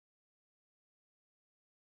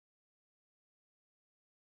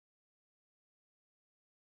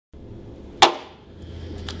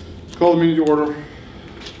Call the meeting to order.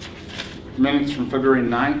 Minutes from February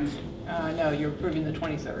 9th. No, you're approving the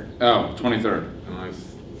 23rd. Oh, 23rd. And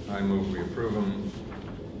I move we approve them.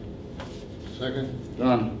 Second.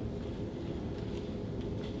 Done.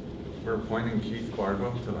 We're appointing Keith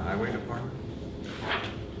Bardwell to the Highway Department.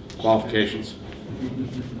 Qualifications.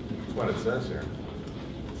 That's what it says here.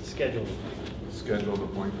 Scheduled. Scheduled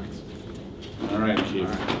appointments. All right, Keith.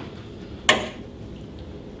 All right.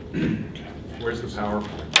 Where's the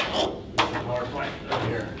PowerPoint? PowerPoint right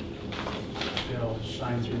here. It'll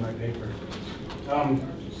shine through my paper.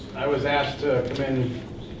 I was asked to come in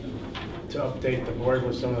to update the board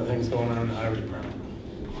with some of the things going on in the highway department.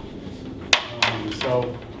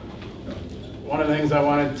 So one of the things I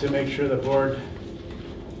wanted to make sure the board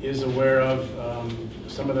is aware of,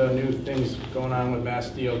 some of the new things going on with Mass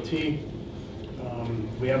DOT.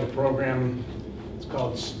 We have a program, it's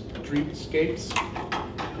called Streetscapes.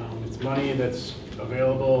 It's money that's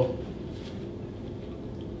available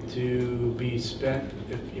to be spent,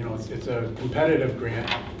 it's a competitive grant.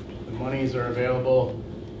 The monies are available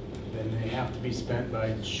and they have to be spent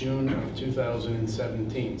by June of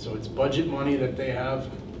 2017. So it's budget money that they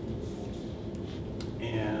have.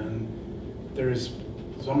 And there's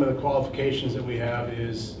some of the qualifications that we have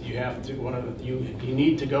is you have to, you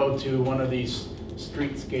need to go to one of these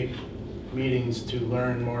streetscape meetings to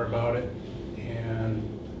learn more about it. And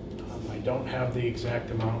I don't have the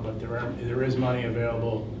exact amount, but there is money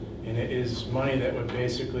available. And it is money that would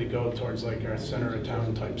basically go towards like our center of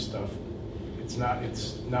town type stuff. It's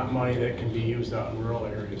not money that can be used out in rural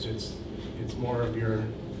areas. It's more of your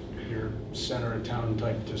center of town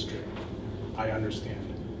type district. I understand.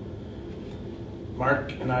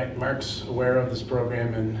 Mark's aware of this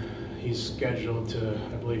program and he's scheduled to,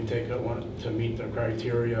 I believe, to meet the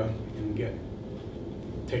criteria and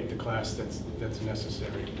take the class that's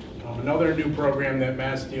necessary. Another new program that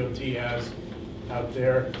Mass DOT has out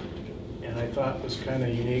there, and I thought was kind of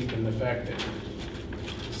unique in the fact that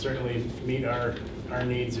certainly meet our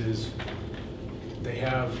needs, is they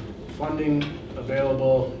have funding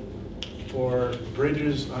available for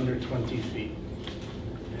bridges under 20 feet.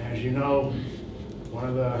 And as you know, one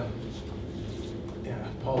of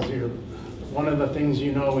the things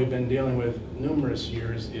we've been dealing with numerous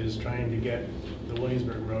years is trying to get the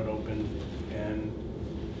Williamsburg Road open, and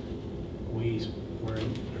we were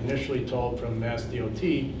initially told from Mass DOT,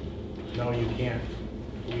 no, you can't.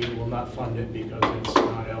 We will not fund it because it's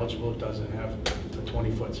not eligible. It doesn't have a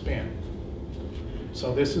 20-foot span.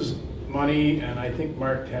 So this is money, and I think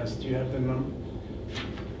Mark has. Do you have them?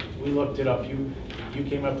 We looked it up. You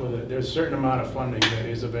came up with it. There's a certain amount of funding that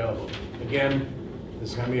is available. Again,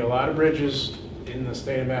 there's going to be a lot of bridges in the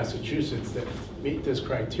state of Massachusetts that meet this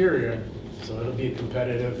criteria, so it'll be a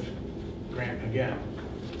competitive grant again.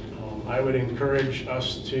 I would encourage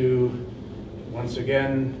us to, once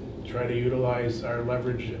again, try to utilize our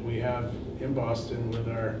leverage that we have in Boston with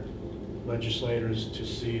our legislators to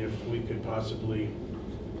see if we could possibly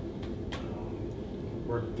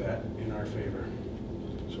work that in our favor.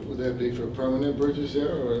 So would that be for permanent bridges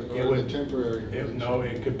there or the temporary? No,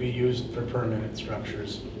 it could be used for permanent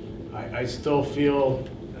structures. I still feel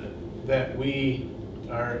that we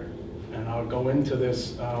are, and I'll go into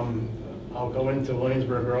this, I'll go into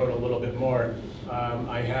Williamsburg Road a little bit more.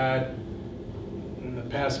 In the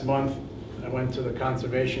past month, I went to the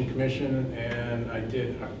Conservation Commission and I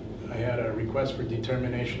had a request for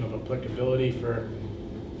determination of applicability for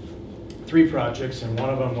 3 projects, and one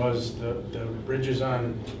of them was the bridges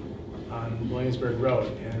on Williamsburg Road.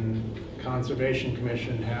 And Conservation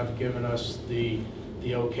Commission have given us the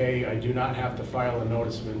okay. I do not have to file a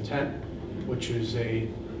notice of intent, which is a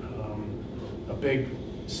big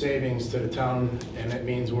savings to the town, and it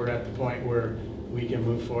means we're at the point where we can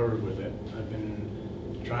move forward with it. I've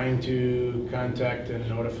been trying to contact and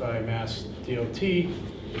notify Mass DOT, the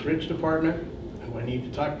Bridge Department, who I need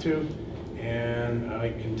to talk to, and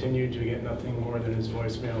I continue to get nothing more than his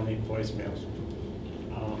voicemail, need voicemails.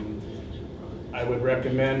 I would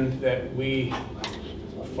recommend that we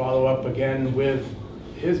follow up again with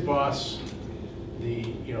his boss,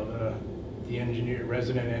 the engineer,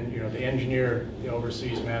 the engineer that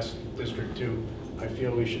oversees Mass District 2. I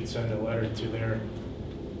feel we should send a letter to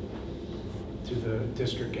the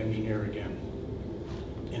district engineer again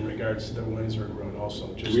in regards to the Williamsburg Road also.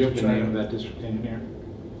 Do we have the name of that district engineer?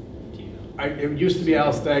 It used to be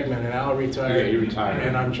Al Stegman, and Al retired. Yeah, he retired.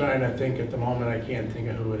 And I'm trying to think at the moment, I can't think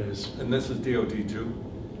of who it is. And this is DOT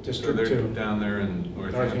 2? District so they're 2. Down there in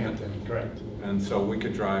Northampton, correct. And so we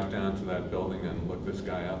could drive down to that building and look this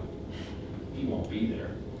guy up? He won't be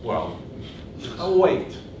there. Well, I'll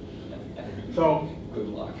wait. So, Good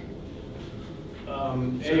luck.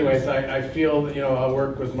 Anyways, I feel that, I'll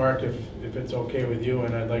work with Mark if it's okay with you,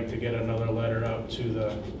 and I'd like to get another letter out to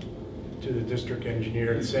the district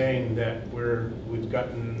engineer saying that we've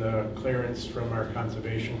gotten the clearance from our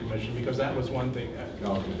Conservation Commission, because that was one thing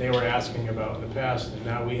that they were asking about in the past, and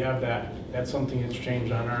now we have that. That's something that's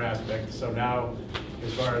changed on our aspect. So now,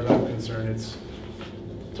 as far as I'm concerned, it's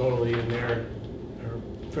totally in their, or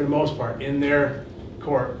for the most part, in their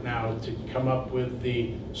court now to come up with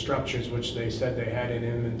the structures which they said they had in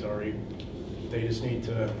inventory. They just need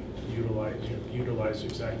to utilize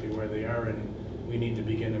exactly where they are, and we need to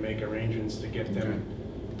begin to make arrangements to get them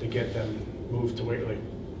moved to Whately.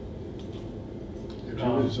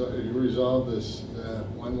 Have you resolved this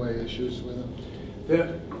one-way issues with them?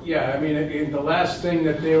 Yeah, I mean, the last thing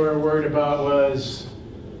that they were worried about was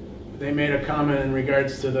they made a comment in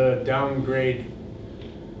regards to the downgrade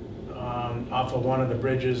off of one of the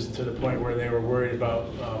bridges to the point where they were worried about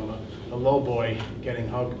a lowboy getting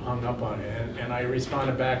hung up on it. And I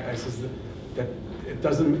responded back, I says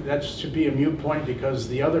that should be a moot point, because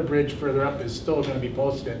the other bridge further up is still going to be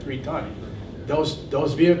posted at 3 ton.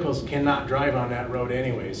 Those vehicles cannot drive on that road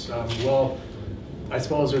anyways. Well, I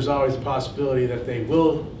suppose there's always a possibility that they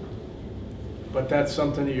will, but that's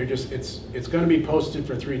something that it's going to be posted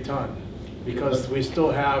for 3 ton, because we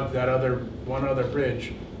still have that one other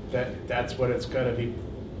bridge that's what it's got to be,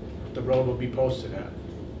 the road will be posted at.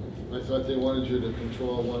 I thought they wanted you to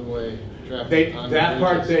control one-way traffic on the That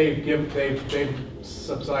part bridges. they've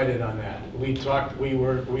subsided on that. We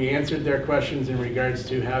answered their questions in regards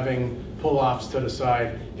to having pull-offs to the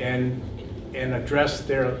side and address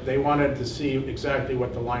they wanted to see exactly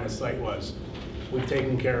what the line of sight was. We've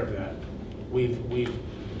taken care of that. We've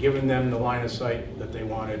given them the line of sight that they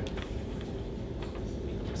wanted,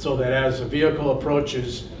 so that as a vehicle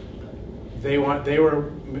approaches, they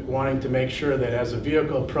were wanting to make sure that as a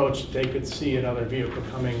vehicle approached, they could see another vehicle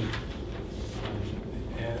coming.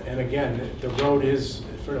 And again, the road is,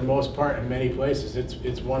 for the most part, in many places,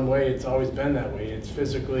 it's one way. It's always been that way. It's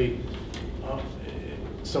physically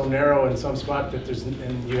so narrow in some spot that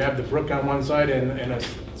and you have the brook on one side and a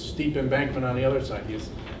steep embankment on the other side. There's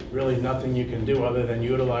really nothing you can do other than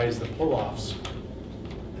utilize the pull-offs.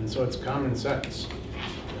 And so it's common sense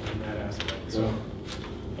in that aspect. So.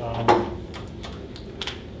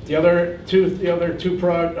 The other two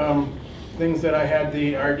things that I had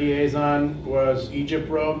the RDAs on was Egypt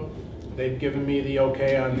Road. They've given me the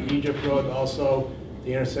okay on Egypt Road, also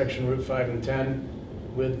the intersection Route 5 and 10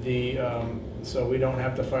 with the, so we don't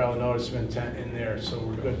have to file a notice of intent in there, so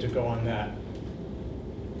we're good to go on that.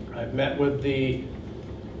 I've met with the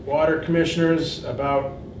water commissioners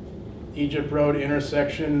about Egypt Road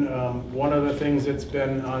intersection. One of the things that's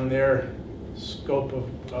been on their scope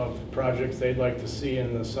of projects they'd like to see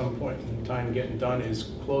in some point in time getting done is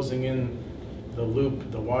closing in the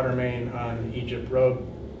loop, the water main on Egypt Road.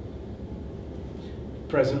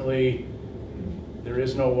 Presently, there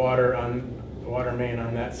is no water main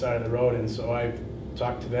on that side of the road, and so I've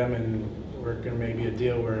talked to them, and we're going to maybe a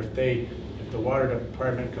deal where if the water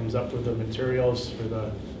department comes up with the materials for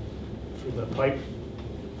the pipe,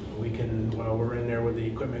 we can, while we're in there with the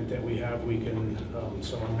equipment that we have, we can,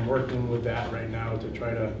 so I'm working with that right now to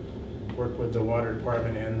try to work with the water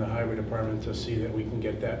department and the highway department to see that we can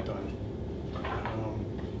get that done.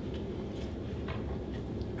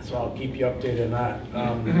 So I'll keep you updated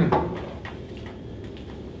on that.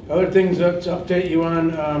 Other things to update you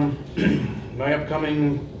on, my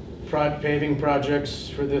upcoming paving projects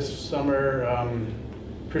for this summer,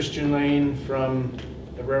 Christian Lane from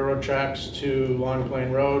the railroad tracks to Long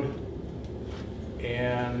Plain Road,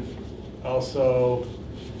 and also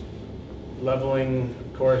leveling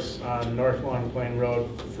course on North Long Plain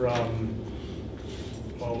Road from,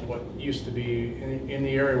 well, what used to be in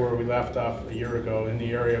the area where we left off a year ago, in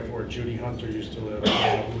the area of where Judy Hunter used to live,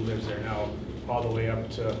 who lives there now, all the way up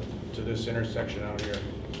to this intersection out here.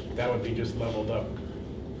 That would be just leveled up,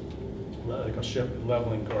 like a ship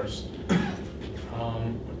leveling course.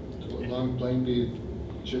 Will Long Plain be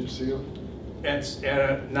chip seal? It's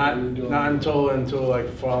not until like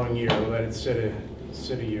the following year. We'll let it sit a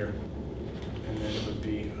year, and then it would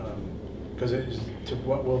be because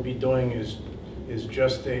what we'll be doing is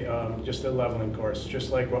just a leveling course,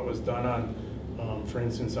 just like what was done on, for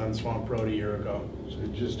instance, on Swamp Road a year ago. So you're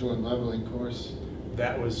just doing leveling course?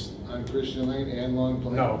 That was on Christian Lane and Long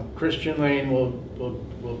Plain? No, Christian Lane will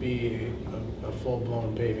be a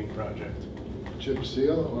full-blown paving project. Chip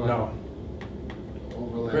seal or no?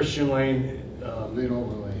 Overlay. Christian Lane. Lead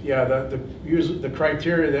overlay. Yeah, the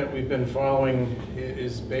criteria that we've been following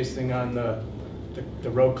is basing on the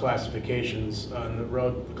road classifications. On the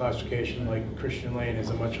road classification, like Christian Lane is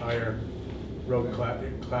a much higher road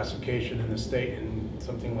classification in the state, and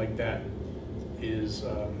something like that is,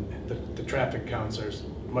 the traffic counts are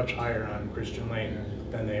much higher on Christian Lane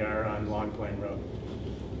than they are on Long Plain Road.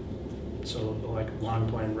 So like Long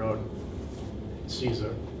Plain Road sees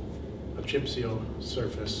a chip seal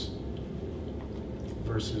surface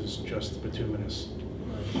versus just bituminous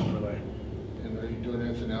overlay. And are you doing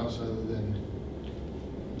anything else other than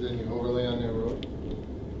the overlay on that road?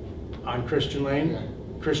 On Christian Lane? Yeah.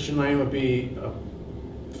 Christian Lane would be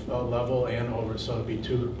a level and over, so it'd be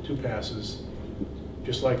two passes.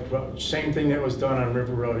 Just like, same thing that was done on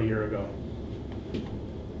River Road a year ago.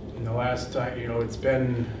 And the last time, it's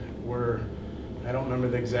been, I don't remember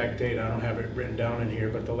the exact date, I don't have it written down in here,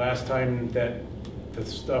 but the last time that the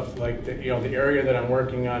stuff like, the area that I'm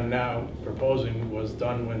working on now, proposing, was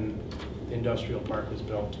done when the industrial park was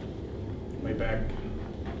built, way back.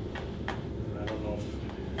 I don't know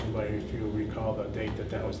if you recall the date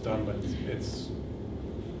that was done, but it's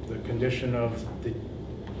the condition of the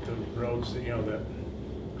roads, the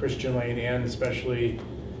Christian Lane, and especially,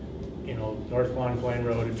 North Long Plain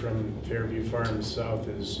Road from Fairview Farms south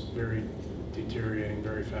is very deteriorating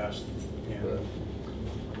very fast. And Are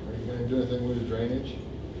you gonna do anything with the drainage?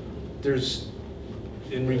 there's,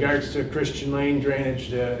 in regards to Christian Lane drainage,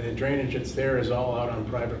 the drainage that's there is all out on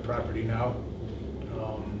private property now.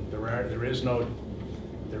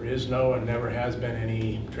 There is no and never has been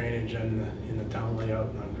any drainage in the town layout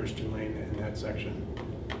on Christian Lane in that section.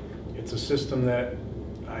 It's a system that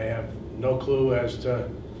I have no clue as to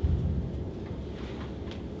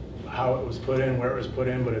how it was put in, where it was put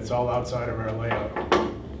in, but it's all outside of our layout.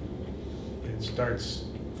 It starts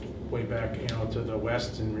way back, to the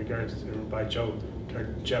west in regards to by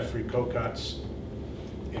Jeffrey Cocot's,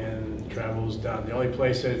 and travels down. The only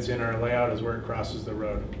place that it's in our layout is where it crosses the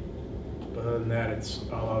road. But other than that, it's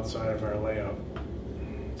all outside of our layout.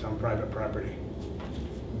 It's on private property.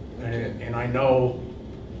 And I know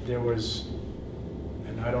there was,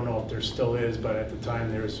 and I don't know if there still is, but at the time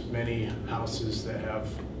there's many houses that have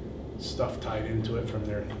stuff tied into it from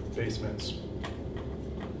their basements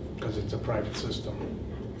because it's a private system.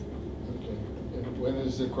 Okay. And when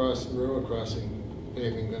is the railroad crossing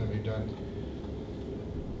paving gonna be done?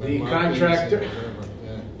 The When contractor, markings and whatever,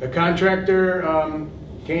 yeah. the contractor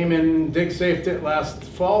came and dig safed it last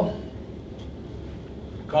fall.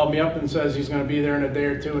 Called me up and says he's going to be there in a day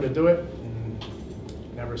or two to do it. And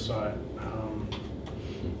never saw it.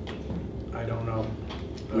 I don't know.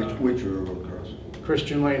 Which railroad crossing?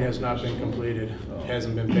 Christian Lane has not been completed.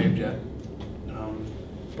 Hasn't been paved yet.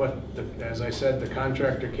 But as I said, the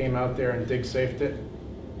contractor came out there and dig safed it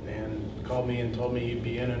and called me and told me he'd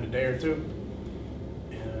be in a day or two.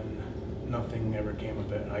 And nothing ever came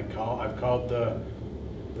of it. I've called the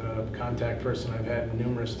contact person I've had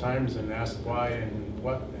numerous times and asked why and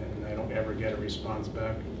what, and I don't ever get a response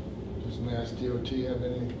back. Does Mass DOT have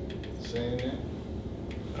any say in that?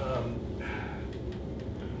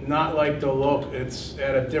 Not like the local, it's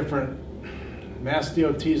at a different, Mass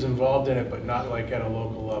DOT's involved in it, but not like at a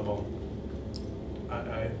local level.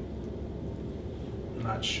 I'm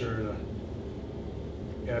not sure.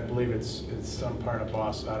 Yeah, I believe it's some part of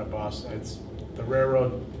Boston, out of Boston. The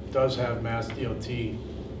railroad does have Mass DOT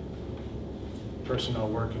personnel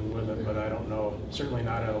working with it, but I don't know, certainly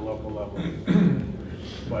not at a local level.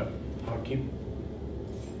 But I'll keep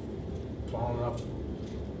following up.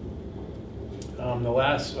 What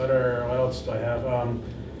else do I have?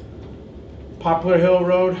 Poplar Hill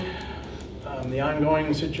Road, the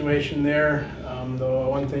ongoing situation there. The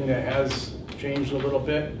one thing that has changed a little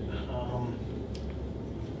bit,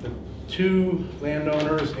 the two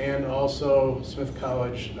landowners and also Smith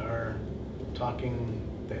College are talking,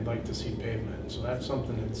 they'd like to see pavement. So that's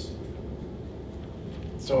something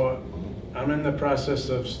so I'm in the process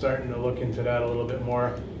of starting to look into that a little bit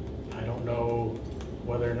more. I don't know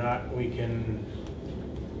whether or not we can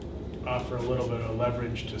offer a little bit of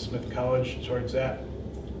leverage to Smith College towards that.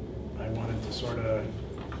 I wanted to sort of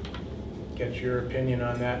get your opinion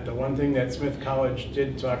on that. The one thing that Smith College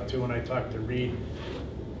did talk to when I talked to Reed,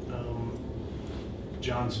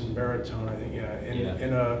 Johnson Baritone, I think,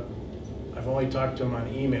 I've only talked to him on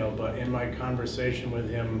email, but in my conversation with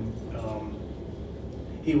him,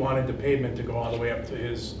 he wanted the pavement to go all the way up to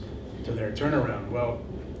their turnaround. Well,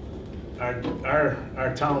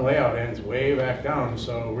 our town layout ends way back down,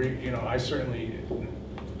 so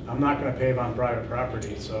I'm not going to pave on private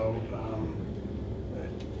property, so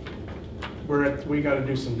we got to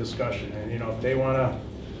do some discussion, and if they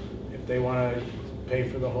want to pay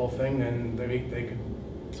for the whole thing, then they could.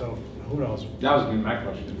 So who knows? That was gonna be my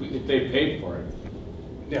question. If they paid for it,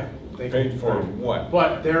 Yeah, they Paid could. for what?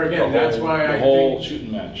 But there again, that's why the I whole think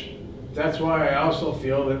shooting match. That's why I also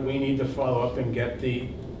feel that we need to follow up and get the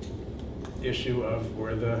issue of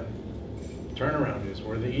where the turnaround is,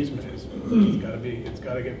 where the easement is. It's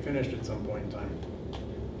gotta get finished at some point in time,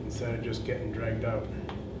 instead of just getting dragged out.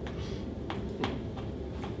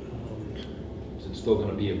 Is it still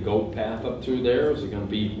gonna be a goat path up through there, or is it gonna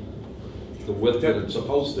be the width that it's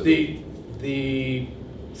supposed to be? The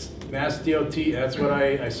Mass DOT, that's what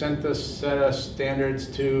I sent this set of standards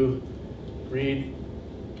to Reed,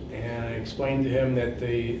 and I explained to him that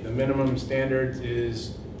the minimum standards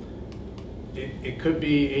is, it could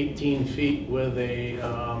be 18 feet with a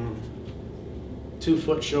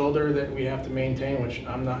 2-foot shoulder that we have to maintain, which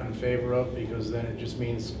I'm not in favor of, because then it just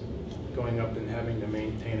means going up and having to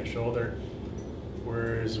maintain a shoulder.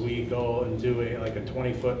 Whereas we go and do like a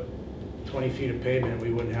 20 feet of pavement,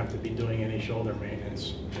 we wouldn't have to be doing any shoulder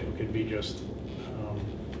maintenance. It could be just,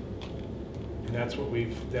 and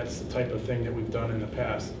that's the type of thing that we've done in the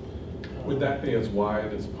past. Would that be as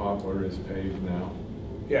wide as Poplar is paved now?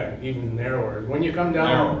 Yeah, even narrower. When you come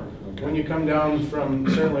down, Narrower, okay. when you come down from,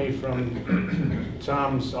 certainly from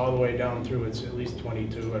Tom's all the way down through, it's at least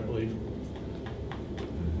 22, I believe.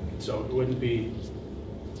 So it wouldn't be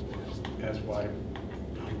as wide,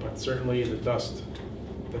 but certainly the dust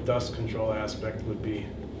control aspect would be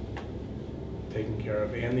taken care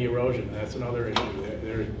of, and the erosion. That's another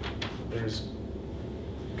issue. There's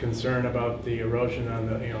concern about the erosion on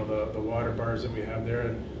the water bars that we have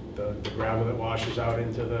there, the gravel that washes out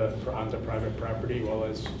into onto private property. Well,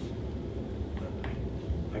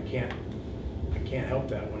 I can't help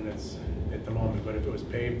that when it's at the moment, but if it was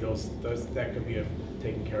paved, that could be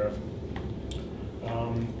taken care of.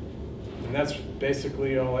 And that's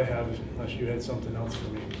basically all I have, unless you had something else for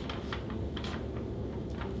me.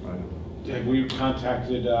 Have we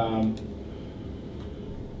contacted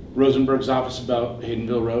Rosenberg's office about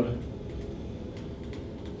Haydenville Road?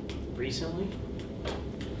 Recently?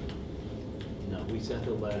 No, we sent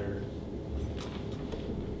a letter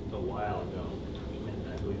a while ago,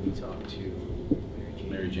 and I believe we talked to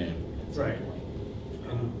Mary Jane. at some Right.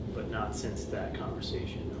 point, but not since that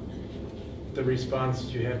conversation. The response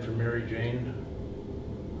that you had from Mary Jane,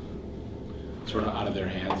 Sort of out of their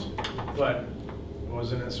hands. but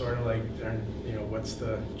wasn't it sort of like, what's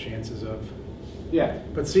the chances of? Yeah.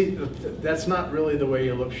 But see, that's not really the way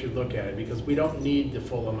you should look at it, because we don't need the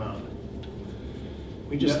full amount.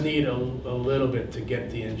 We just need a little bit to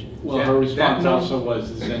get the engine. Well, her response also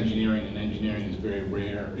was, this is engineering, and engineering is very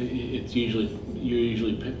rare. It's you're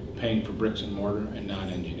usually paying for bricks and mortar and not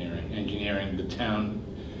engineering. Engineering, the town,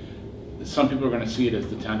 some people are going to see it as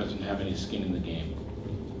the town doesn't have any skin in the game,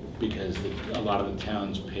 because a lot of the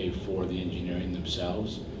towns pay for the engineering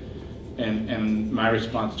themselves. And my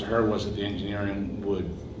response to her was that the engineering would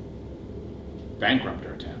bankrupt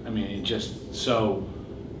our town. I mean, it just, so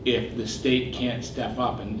if the state can't step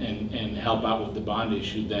up and help out with the bond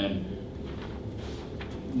issue, then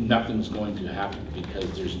nothing's going to happen,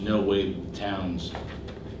 because there's no way the towns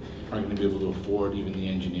are going to be able to afford even the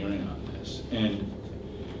engineering on this. And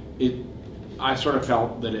I sort of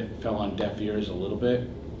felt that it fell on deaf ears a little bit.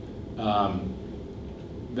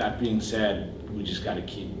 That being said, we just got to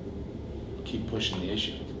keep pushing the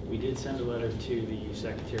issue. We did send a letter to the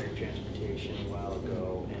Secretary of Transportation a while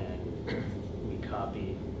ago, and we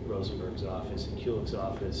copied Rosenberg's office and Kulik's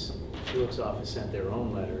office. Kulik's office sent their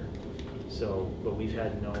own letter, but we've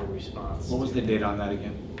had no response. What was the date on that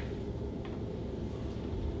again?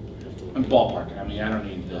 Have to look I'm at- ballparking. I mean, I don't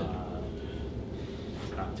need the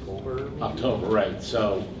October. maybe? October, right?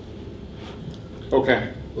 So,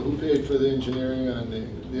 Okay. Well, who paid for the engineering on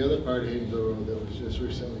the other part of Haydenville Road that was just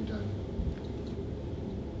recently done?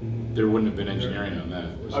 there wouldn't have been engineering on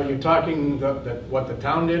that. Are you talking what the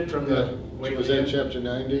town did from the? Yeah, was that chapter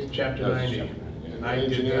 90? Chapter That was 90. chapter 90, And I did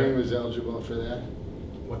Engineering that. was eligible for that?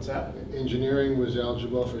 What's that? Engineering was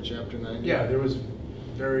eligible for chapter 90? Yeah, there was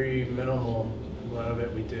very minimal, a lot of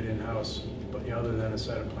it we did in-house, but other than a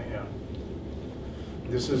set of plan, yeah.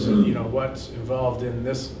 This is, what's involved in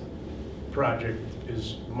this project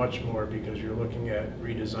is much more, because you're looking at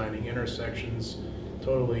redesigning intersections,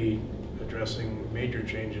 totally addressing major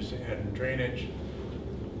changes in drainage,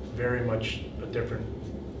 very much a different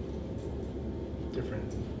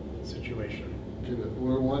situation. Okay, but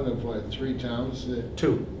we're one of, what, 3 towns that,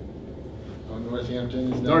 Two.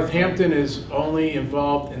 Northampton is not? Northampton is only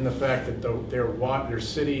involved in the fact that their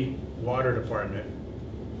city water department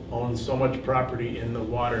owns so much property in the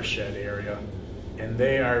watershed area, and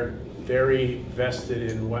they are very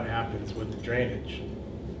vested in what happens with the drainage.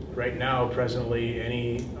 Right now,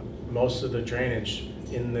 presently, most of the drainage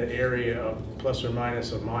in the area of plus or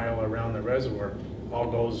minus a mile around the reservoir all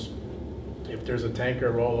goes if there's a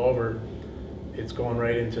tanker rollover, it's going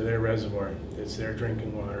right into their reservoir. It's their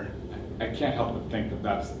drinking water. I can't help but think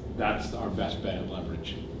that that's our best bet of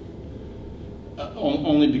leverage.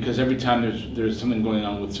 Only because every time there's something going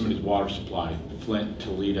on with somebody's water supply, Flint,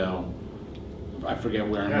 Toledo, I forget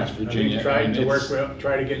where in West Virginia. Try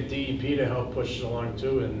to get DEP to help push it along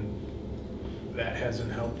too, and that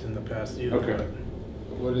hasn't helped in the past either. Okay.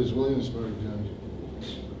 But What has Williamsburg done?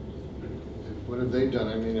 What have they done?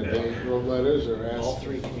 I mean, have they wrote letters or asked? All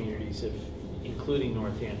three communities have, including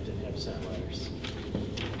Northampton, have sent letters.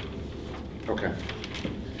 Okay.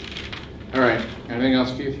 All right, anything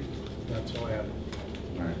else, Keith? that's all I have.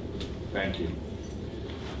 All right, thank you.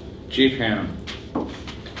 Chief Hannum.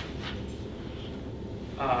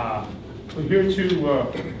 We're here to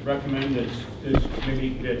recommend that this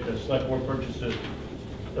committee, that the select board purchases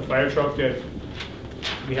the fire truck that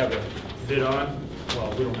we have a bid on. Well,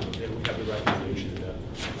 we don't have a bid, we have the recommendation, the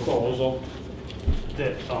proposal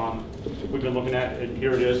that we've been looking at, and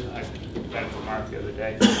here it is. I got it from Mark the other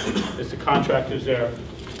day. It's the contractors there.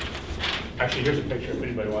 Actually, here's a picture if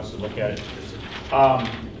anybody wants to look at it.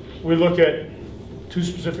 We looked at two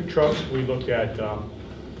specific trucks. We looked at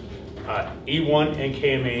E1 and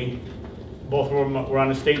KME. Both of them were on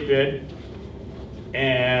the state bid.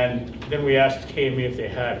 And then we asked KME if they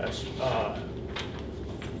had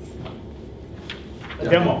a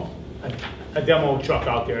demo truck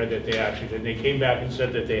out there that they actually did. They came back and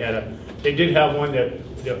said that they did have one that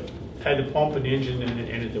had the pump and the engine in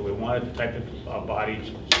it that we wanted, the type of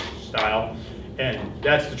body style. And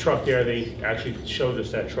that's the truck there. They actually showed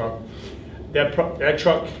us that truck. That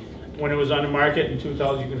truck, when it was on the market in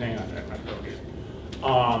 2000, you can hang on to that.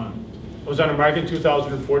 It was on the market in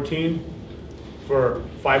 2014 for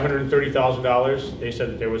 $530,000. They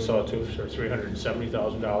said that they would sell it to for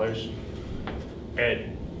 $370,000.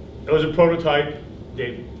 And it was a prototype.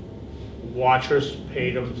 Watchers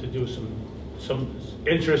paid them to do some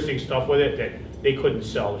interesting stuff with it that they couldn't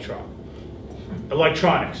sell the truck.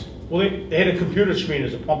 Electronics. Well, they had a computer screen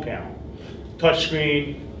as a pump panel. Touch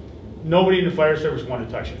screen. Nobody in the fire service wanted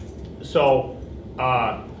to touch it. So,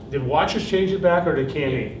 did Watchers change it back or did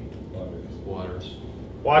KME? Waters.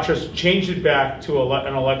 Watchers changed it back to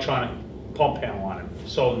an electronic pump panel on it.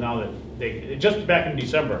 So now that just back in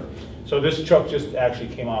December. So this truck just actually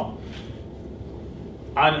came out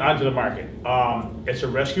onto the market. It's a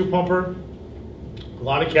rescue pumper, a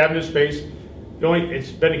lot of cabinet space.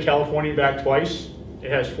 It's been to California back twice. It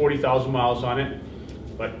has 40,000 miles on it,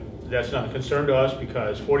 but that's not a concern to us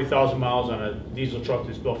because 40,000 miles on a diesel truck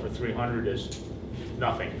that's built for 300 is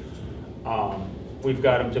nothing. We've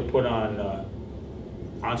got them to put on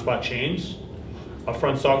on-spot chains, a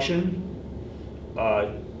front suction,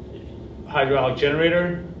 hydraulic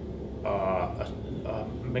generator, a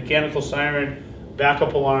mechanical siren,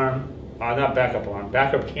 backup alarm,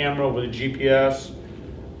 backup camera with a GPS,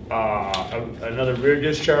 another rear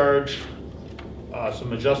discharge,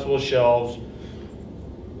 some adjustable shelves,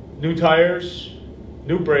 new tires,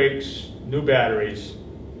 new brakes, new batteries,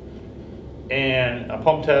 and a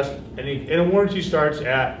pump test, and a warranty starts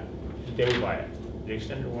at the day we buy it. The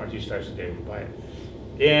extended warranty starts the day we buy it.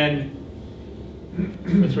 And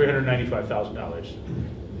for $395,000.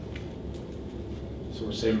 So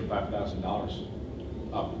we're saving $5,000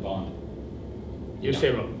 off the bond. You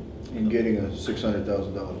save them. And getting a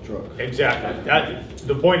 $600,000 truck. Exactly.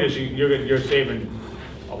 The point is you're saving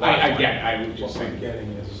a lot. I would just What we're think.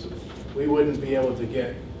 getting is, we wouldn't be able to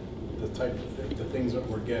get the type of the things that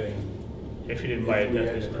we're getting If you didn't buy it, We that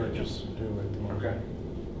had is to purchase. do it tomorrow. Okay.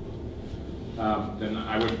 Then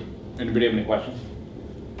anybody have any questions?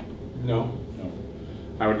 No. No.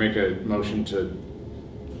 I would make a motion to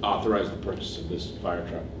authorize the purchase of this fire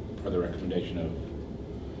truck per the recommendation of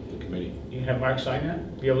the committee. You can have Mark sign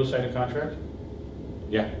that? Be able to sign a contract?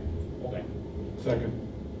 Yeah. Okay. Second.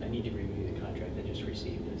 I need to review the contract, I just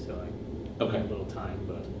received it, so I Okay. need a little time,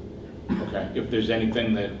 but Okay. If there's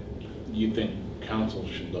anything that you think council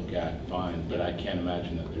should look at, fine, but I can't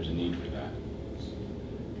imagine that there's a need for that.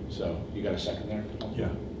 So, you got a second there? Yeah.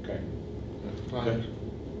 Okay. Fine.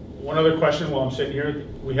 One other question while I'm sitting here,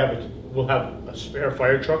 we'll have a spare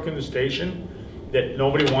fire truck in the station that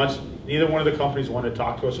nobody wants, neither one of the companies want to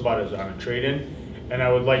talk to us about is on a trade-in. And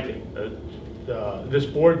I would like this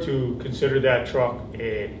board to consider that truck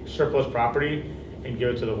a surplus property and give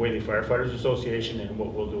it to the Whately Firefighters Association, and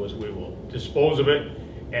what we'll do is we will dispose of it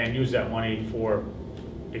and use that money for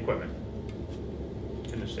equipment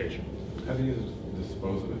in the station. How do you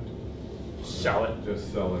dispose of it? Sell it.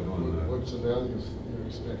 Just sell it on the... What's the value you're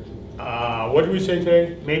expecting? What did we say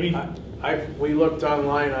today? Maybe We looked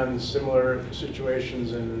online on similar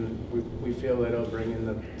situations, and we feel that it'll bring in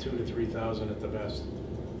the 2,000 to 3,000 at the best.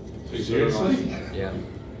 Seriously? Yeah.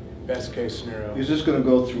 Best case scenario. Is this gonna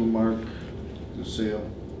go through Mark, the sale,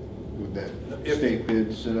 with that If- state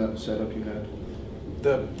bid setup you had?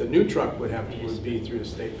 The new truck would be through the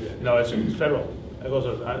state bid. No, it's federal. It goes,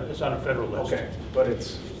 it's on a federal list. Okay, but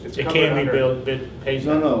it's It covered can be under- bid, pays.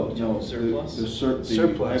 No, Surplus? the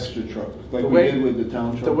Surplus. extra truck, like The we way- did with the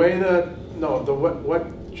town truck. The way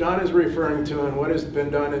what John is referring to and what has been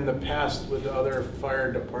done in the past with other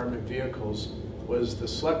fire department vehicles was the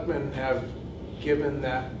selectmen have given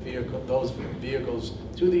those vehicles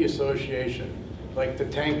to the association. Like the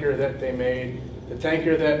tanker that they made, the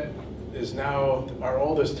tanker that is now our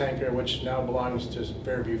oldest tanker, which now belongs to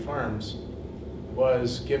Fairview Farms,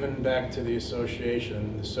 was given back to the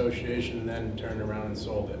association. The association then turned around and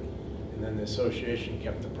sold it. And then the association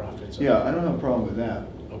kept the profits. Yeah, I don't have a problem with that.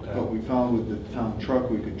 Okay. But we found with the town truck,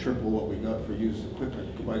 we could triple what we got for used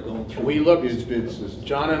equipment by going through. We looked, bid system.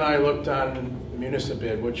 John and I looked on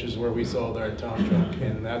Municipid, which is where we sold our town truck,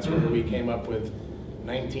 and that's where we came up with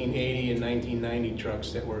 1980 and 1990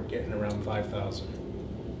 trucks that were getting around 5,000.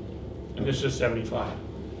 And this is 75.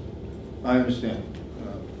 I understand.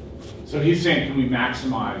 So he's saying, can we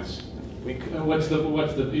maximize? We could, Does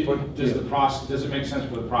it make sense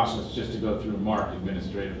for the process just to go through Mark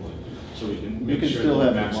administratively? So we can You make can sure still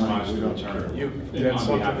that we have the money, maximize we the don't return? care. that's on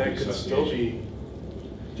something behalf of that the could still association.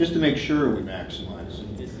 be, Just to make sure we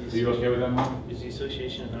maximize. Are you okay with that, Mark? Is the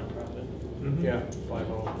association a nonprofit? yeah,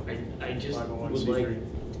 5-0. I just would 501c3. like,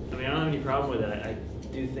 I mean, I don't have any problem with it. I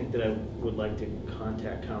do think that I would like to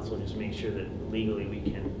contact council and just make sure that legally we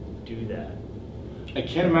can do that. I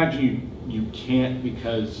can't imagine you can't,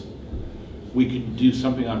 because we could do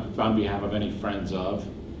something on behalf of any friends of,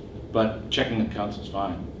 but checking the council's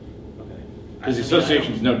fine. Okay. Because the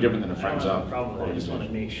association's no different than a friends I don't have of. a problem with it. I just want to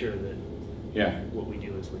make sure that Yeah. what we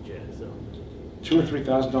do is legit, so. $2,000 or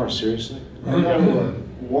 $3,000, seriously? I know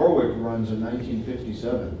Warwick runs a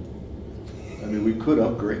 1957. I mean, we could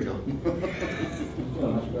upgrade them.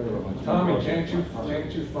 Tommy, can't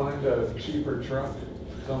you find a cheaper truck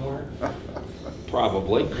somewhere?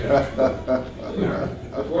 Probably. If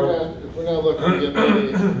we're not looking to get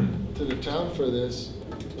money to the town for this,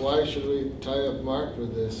 why should we tie up Mark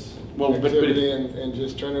with this Well, but activity and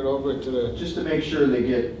just turn it over to the? Just to make sure they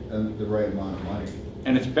get the right amount of money.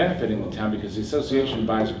 And it's benefiting the town because the association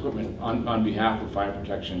buys equipment on behalf of fire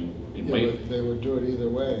protection in Yeah, Wayne. but they would do it either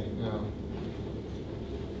way.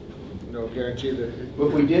 No guarantee that. But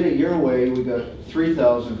if we did it your way, we got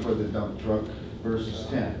 3,000 for the dump truck versus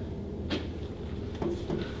 10.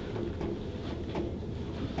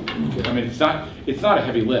 I mean, it's not a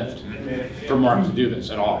heavy lift for Mark to do this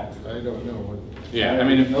at all. I don't know what. Yeah, I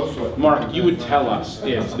mean, No sweat. Mark, you would tell us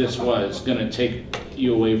if this was gonna take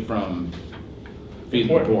you away from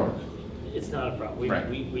feeding the poor. It's not a problem. Right.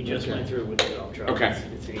 We just Okay. went through it with the dump truck. Okay.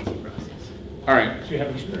 It's an easy process. All right, So you have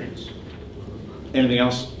experience. anything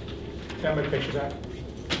else? Can I make pictures of that?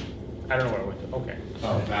 I don't know where I went to, okay.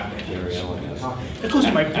 Oh, that. It goes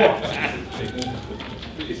in my book.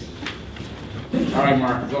 All right,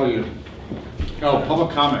 Mark, it's all you. Oh,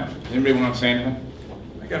 public comment. Anybody want to say anything?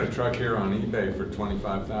 I got a truck here on eBay for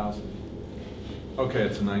 $25,000. Okay,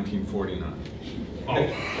 it's a 1949.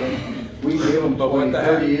 We gave them But what 20, the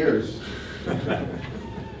heck? 30 years.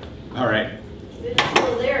 All right. It's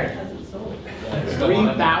still there, it hasn't sold.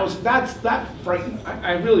 3,000, that frightening.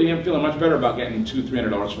 I really am feeling much better about getting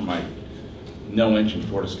 $200-300 for my no-engine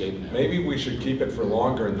Ford Escape now. Maybe we should keep it for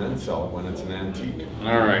longer and then sell it when it's an antique.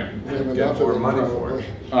 All right. We have Get enough more of them money for it.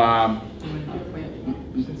 probably.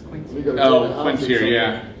 Since Quinn's We gotta Oh, build a house Quinn's or here, something.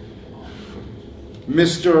 yeah.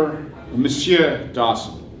 Monsieur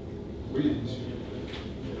Dawson.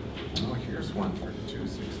 Oh, here's one for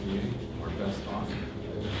 $268, our best offer.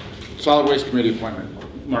 Solid Waste Committee appointment.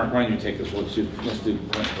 Mark, why don't you take this? Let's do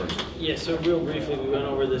Quinn first. Yeah, so real briefly, we went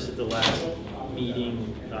over this at the last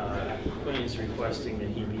meeting. Quinn is requesting that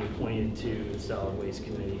he be appointed to the Solid Waste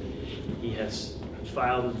Committee. He has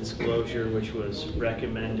filed a disclosure which was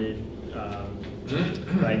recommended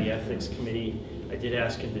by the Ethics Committee. I did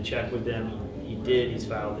ask him to check with them. He did. He's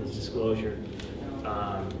filed his disclosure.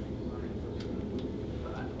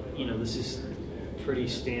 You know, this is pretty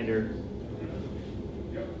standard,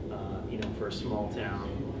 you know, for a small town.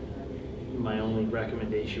 My only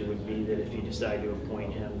recommendation would be that if you decide to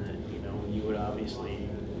appoint him, that, you know, you would obviously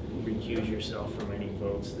recuse yourself from any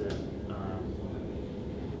votes that,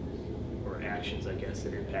 or actions, I guess,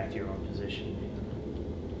 that impact your own position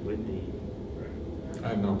with the I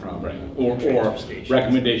have no problem Right, with that. or Transfer station.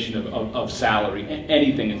 recommendation of salary,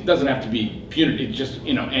 anything, it doesn't have to be punitive, it's just,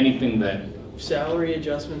 anything that, Salary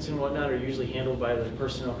adjustments and whatnot are usually handled by the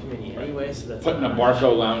personnel committee anyway, so that's. putting a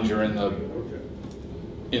Barco lounger in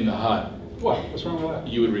the hut, What? What's wrong with that?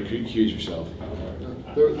 you would recuse yourself.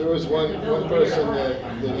 There was one person that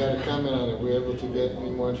had a comment on it. Were you able to get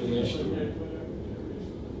any more information?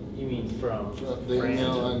 You mean from The Fran?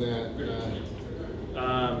 email on that,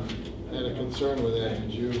 had a concern with that.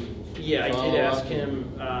 Did you? Yeah, I follow did ask up? him,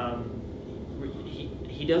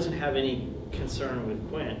 he doesn't have any concern with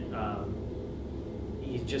Quint.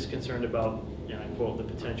 He's just concerned about, and I quote, the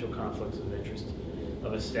potential conflicts of interest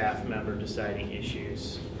of a staff member deciding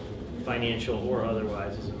issues, financial or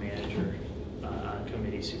otherwise, as a manager on a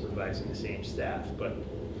committee supervising the same staff. But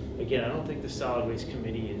again, I don't think the solid waste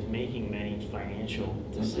committee is making many financial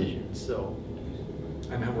decisions, so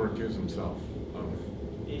And he'll recuse himself of,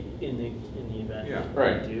 in the event Yeah. that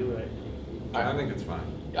Right. we do, I think it's fine.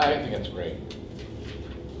 I think that's great.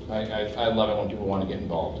 I love it when people want to get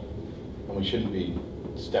involved, and we shouldn't be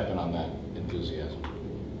stepping on that enthusiasm.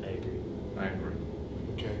 I agree. I agree.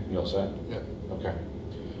 Okay. You all set? Yeah. Okay.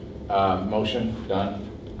 Motion, done?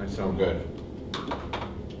 I so We're good.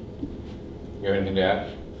 You have anything to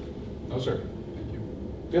add? No, sir. Thank you.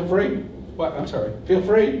 Feel free. What? I'm sorry. Feel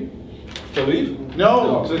free. To leave?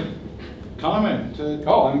 No, to comment.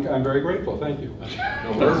 Oh, I'm very grateful. Thank you.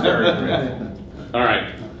 No, we're very grateful. All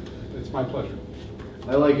right. It's my pleasure.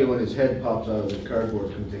 I like it when his head pops out of the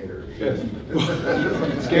cardboard container. Yes.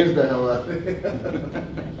 Scares the hell out of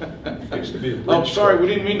me. Used to be a Oh, bridge sorry, truck. we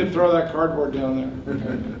didn't mean to throw that cardboard down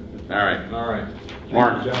there. All right. All right.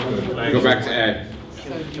 Mark, Gentlemen, go back to Ed.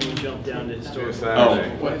 Can we jump down to historical?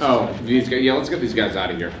 Saturday. These guys, yeah, let's get these guys out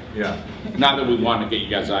of here. Yeah. Not that we want to get you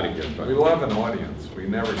guys out of here, We but love an audience. We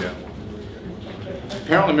never get one.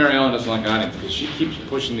 apparently Mary Ellen doesn't like audience because she keeps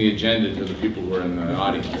pushing the agenda to the people who are in the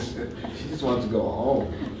audience. She just wants to go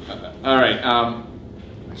home. All right,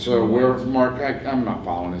 so we're, Mark, I'm not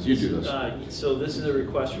following this, you do this. So this is a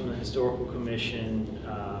request from the Historical Commission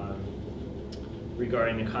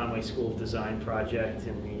regarding the Conway School of Design project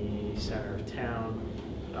in the center of town.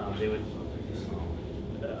 They would,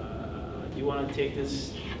 you want to take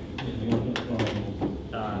this?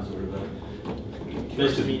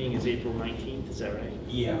 First meeting is April 19th, is that right?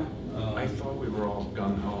 Yeah. I thought we were all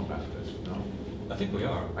gung-ho about this, no? I think we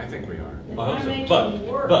are. I think we are. I hope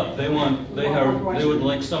so. But they would like they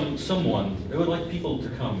would like people to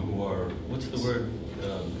come who are, what's the word?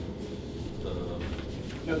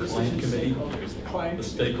 The client committee? The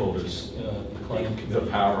stakeholders, the client committee.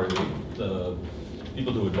 The power, The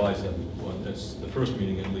people to advise them. Well, that's the first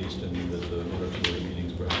meeting at least, and the one or two other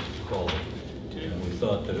meetings perhaps to follow. And we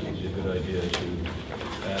thought that it would be a good idea to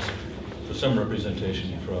ask for some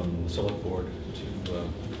representation from the select board to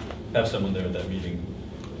have someone there at that meeting,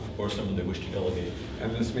 or someone they wish to delegate.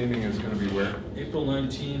 And this meeting is going to be where? April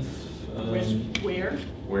 19th. Where?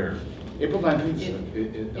 Where? April 19th?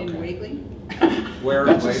 In Whately? Where?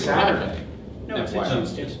 That's a Wait, Saturday. No, it's a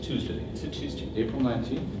Tuesday. It's a Tuesday. It's a Tuesday. April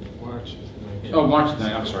 19th? March. Oh, March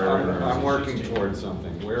 9th, I'm sorry. I'm working towards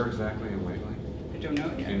something. Where exactly in Whately? I don't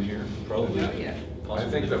know yet. In here? Probably. Not yet. I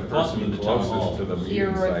think the Possibly person the town hall. closest to the meeting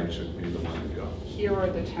Here or- site should be the one to go. Here or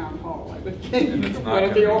the town hall, I would And think, it's not one of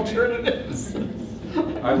the gonna be me. alternatives.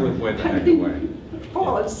 I live way the heck away.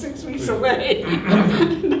 Paul, it's 6 weeks away.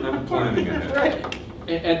 I'm planning ahead. Right.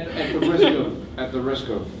 At the risk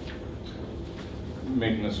of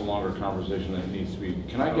making this a longer conversation than it needs to be,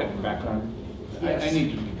 can I get background? I Yes.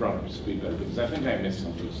 need to be brought up to speed better, because I think I missed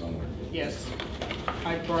something somewhere. Yes,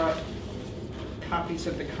 I brought copies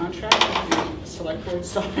of the contract that the select board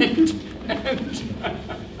signed, and,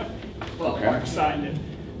 well, Okay. Mark signed it,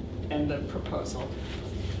 and the proposal.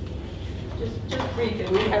 Just briefly.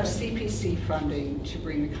 We have CPC funding to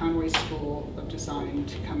bring the Conway School of Design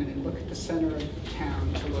to come in and look at the center of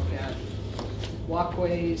town, to look at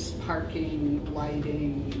walkways, parking,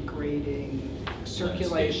 lighting, grading,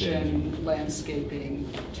 circulation, landscaping,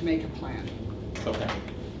 to make a plan. Okay.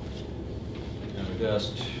 And we've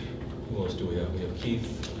asked, who else do we have? We have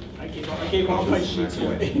Keith. I gave all my sheets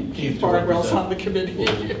away. Keith to Barbell's on the represent.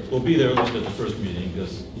 committee. We'll be there at least at the first meeting,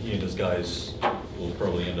 because he and his guys will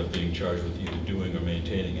probably end up being charged with either doing or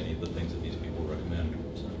maintaining any of the things that these people recommend.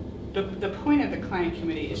 So, The point of the client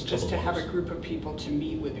committee is Those just to have a couple group of people to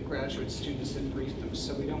meet with the graduate students and brief them.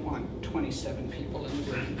 So we don't want 27 people in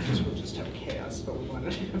the room, because we'll just have chaos, but we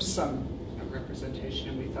wanted to have some representation,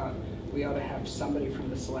 and we thought we ought to have somebody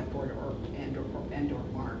from the select board or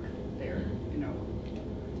Mark there, you know.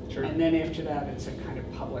 Sure. And then after that, it's a kind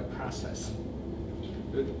of public process.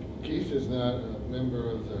 Keith is not a member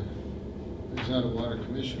of the There's not a water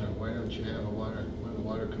commissioner. Why don't you have one of the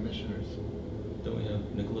water commissioners? Don't we have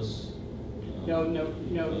Nicholas? No,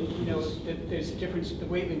 there's a difference, the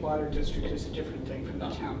Whately Water District is a different thing from the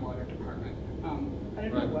town water department. I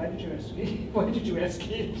don't know, Right. why did you ask me? Why did you ask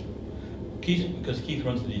Keith? Keith, because Keith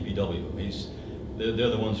runs the DPW. They're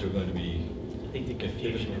the ones who are going to be. I think the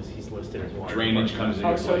confusion is he's listed as water. Drainage comes in.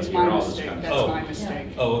 Oh, so it's my mistake, that's Oh. my mistake.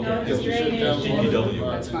 Oh, okay. No, it's Yeah, drainage. DPW.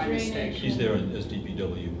 That's my mistake. She's there as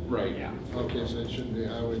DPW. Right. Yeah. Okay, so it shouldn't be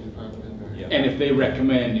highway department or? Yeah. And if they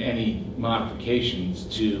recommend any modifications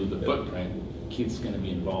to the footprint, Keith's gonna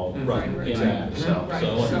be involved Right, in exactly. that, so. Right, So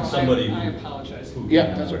I want so somebody I who- apologize.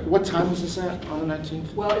 Yeah, that's right. What time is this at, on the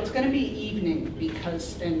 19th? Well, it's going to be evening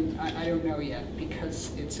because, and I don't know yet,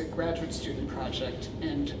 because it's a graduate student project,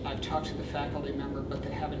 and I've talked to the faculty member, but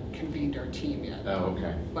they haven't convened our team yet. Oh,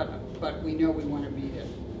 okay. But we know we want to meet it.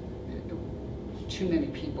 Too many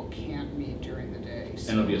people can't meet during the day.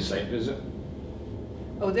 so- And it'll be a site visit?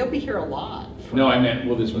 Oh, they'll be here a lot. No, I meant,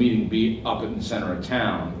 will this meeting be up in the center of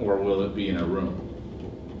town, or will it be in a room?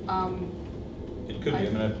 It could be. I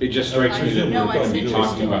mean, It just strikes me that No, we're it's going to be interesting.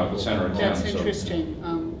 talking about the center of town, That's so. interesting.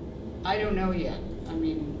 I don't know yet. I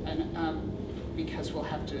mean, because we'll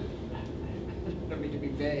have to, I don't mean to be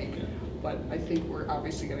vague, Yeah. but I think we're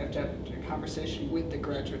obviously going to have a conversation with the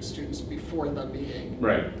graduate students before the meeting.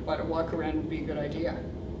 Right. But a walk around would be a good idea.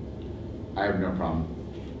 I have no problem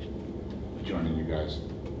joining you guys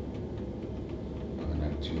on the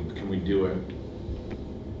 19th. Can we do it?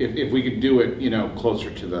 If we could do it, closer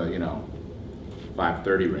to the,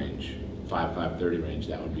 5:30 range, 5:30 range,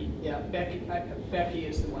 that would be, Yeah, Becky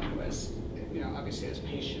is the one who has, obviously has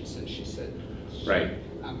patience, and she said. right.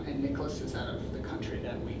 And Nicholas is out of the country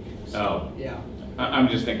that week. So, Oh. yeah. I'm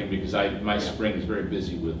just thinking because my spring is very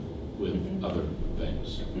busy with other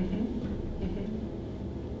things.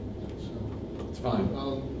 It's fine.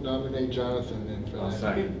 I'll nominate Jonathan then for that. I'll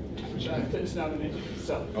second. Jonathan's nominated,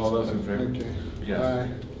 so. All those in favor? Okay. Yes. Aye.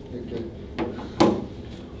 Okay.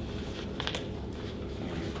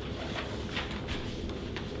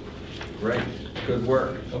 Great, good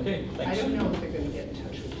work. Okay, I thanks. don't know if they're gonna get in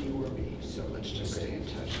touch with you or me, so let's just stay in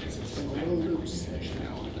touch, because it's been a little loose, as you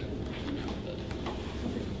know.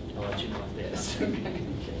 I'll let you know if Yes, there's. okay.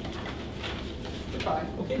 Goodbye.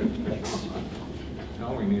 Okay, thanks.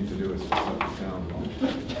 All we need to do is fix up the town hall.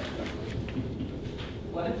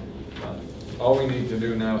 What? All we need to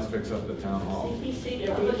do now is fix up the town hall. CPC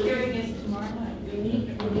public hearing is tomorrow night. We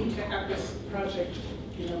need to have this project,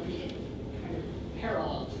 be kind of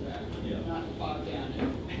parallel to that, Yeah. not bogged down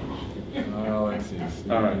in. Oh, let's see.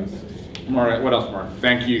 All right. Mark, what else, Mark?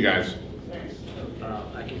 Thank you, guys. Thanks.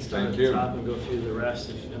 I can start at Thank the you. top and go through the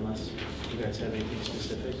rest unless you guys have anything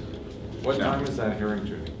specific. What No. time is that hearing,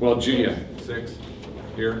 Judy? Well, Judy, 6?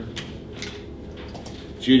 Here?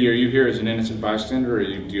 Judy, are you here as an innocent bystander, or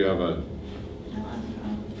do you have a? No,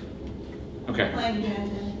 Okay. I'm playing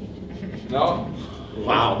again. No?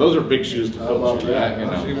 Wow, those are big shoes to I fill. love Judy.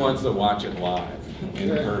 that. She wants to watch it live, in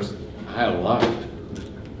person. I love it.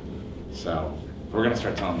 So we're gonna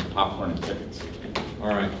start selling popcorn and tickets. All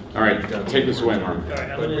right. All right, take this away, Mark. All right,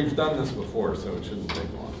 I'm But gonna- we've done this before, so it shouldn't take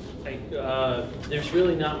long. There's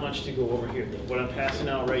really not much to go over here. What I'm passing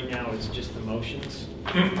out right now is just the motions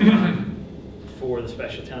for the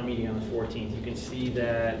special town meeting on the 14th. You can see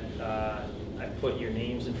that I put your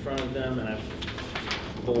names in front of them and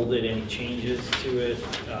I've bolded any changes to it.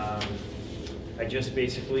 I just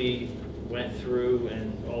basically went through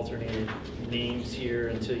and alternated names here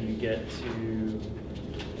until you get to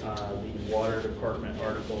the water department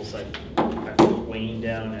articles. I put Wayne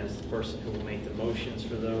down as the person who will make the motions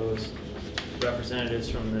for those. Representatives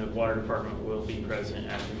from the water department will be present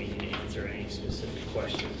at the meeting to answer any specific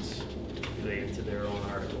questions related to their own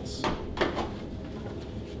articles.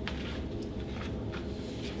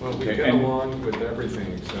 Well, we Okay, get and- along with everything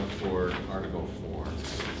except for Article 4.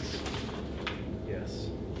 Yes.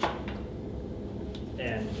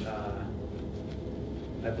 And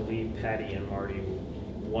I believe Patty and Marty,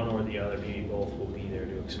 one or the other, maybe both, will be there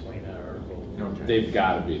to explain that article. Okay. They've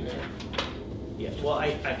got to be there. Yeah, well,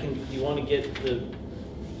 I can, you want to get the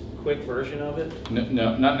quick version of it?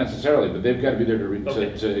 No, not necessarily, but they've got to be there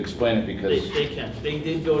Okay. to explain it because. They can. They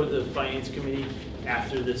did go to the finance committee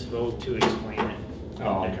after this vote to explain it.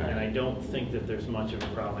 Oh, And okay. I don't think that there's much of a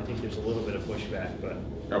problem. I think there's a little bit of pushback, but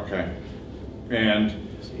Okay. And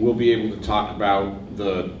we'll be able to talk about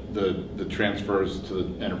the transfers to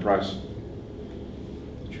the enterprise?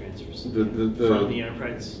 the transfers. The- From the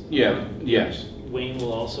enterprise. Yeah, yes. Wayne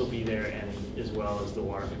will also be there, and as well as the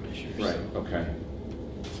water commissioners. Right, okay.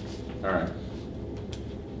 All right.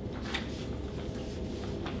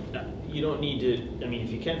 You don't need to, I mean,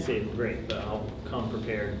 if you can save them, great, but I'll come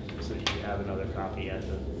prepared so that you have another copy at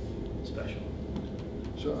the special.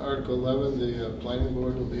 So Article 11, the planning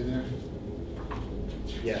board will be there?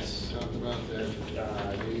 Yes. Talk about that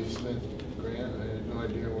easement grant. I had no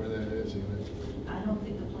idea where that is even. I don't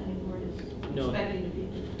think the planning board is No. expecting to be.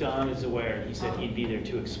 Don is aware, he said he'd be there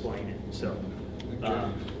to explain it, so.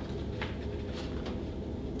 Okay.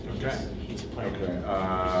 Okay. He's planning.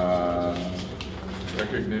 Okay,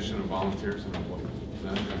 recognition of volunteers and employees.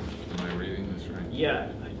 Am I reading this right? Yeah,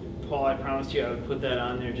 Paul, I promised you I would put that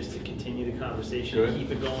on there just to continue the conversation, Good. keep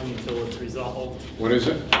it going until it's resolved. What is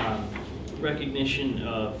it? Recognition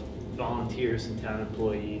of volunteers and town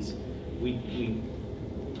employees.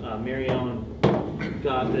 Mary Ellen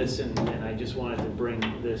got this, and I just wanted to bring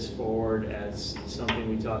this forward as something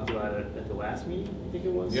we talked about at the last meeting, I think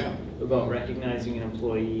it was? Yeah. About recognizing an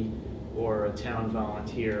employee or a town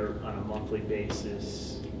volunteer on a monthly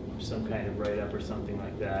basis, some kind of write-up or something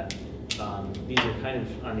like that. These are kind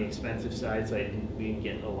of on the expensive side, so we didn't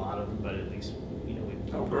get a lot of them, but at least, we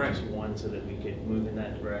purchased one so that we could move in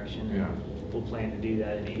that direction. Yeah. We'll plan to do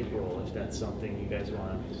that in April if that's something you guys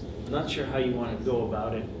want. I'm not sure how you want to go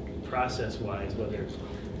about it process-wise, whether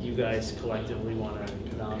you guys collectively want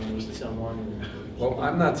to nominate someone. Well,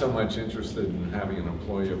 I'm not so much interested in having an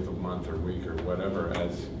employee of the month or week or whatever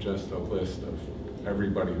as just a list of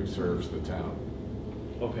everybody who serves the town.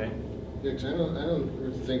 Okay. Yeah, 'cause I don't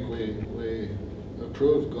think we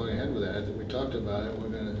approved going ahead with that. We talked about it. We're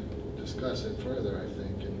going to discuss it further, I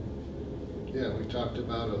think. And yeah, we talked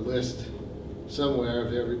about a list somewhere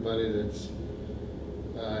of everybody that's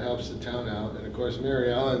helps the town out. And of course,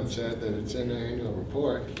 Mary Ellen said that it's in the annual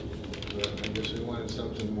report, but I guess we wanted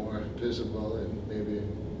something more visible and maybe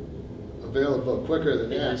available quicker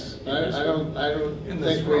than that. I don't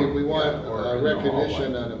think we want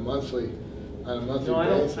recognition on a monthly basis. No,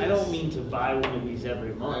 I don't mean to buy one of these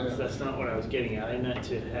every month. That's not what I was getting at. I meant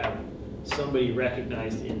to have somebody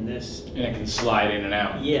recognized in this. And it can slide in and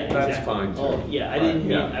out. Yeah, exactly. That's fine too. Oh. Yeah, I didn't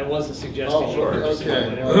mean, Yeah. I wasn't suggesting. Oh, sure. just Okay.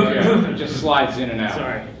 whatever. Yeah, it just slides in and out.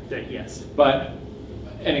 Sorry, yes. But,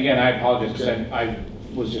 and again, I apologize, because I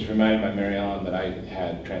was just reminded by Mary Ellen that I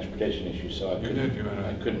had transportation issues, so I You couldn't, did, you had a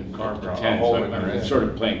I couldn't car problem, attend, a hole so in your I'm head. sort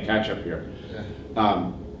of playing catch-up here.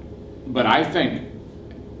 Yeah. But I think,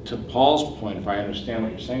 to Paul's point, if I understand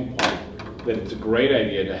what you're saying, Paul, that it's a great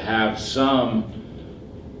idea to have some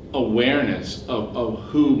awareness of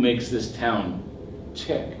who makes this town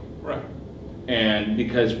tick. Right. And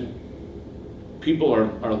because people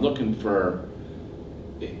are looking for,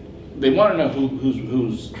 they want to know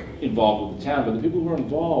who's involved with the town, but the people who are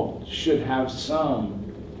involved should have some,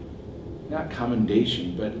 not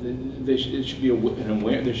commendation, but there should be an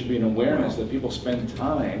awareness that people spend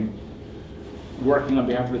time working on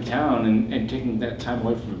behalf of the town and taking that time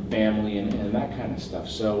away from family and that kind of stuff.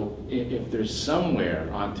 So if there's somewhere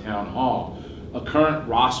on town hall a current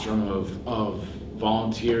rostrum of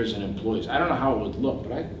volunteers and employees, I don't know how it would look,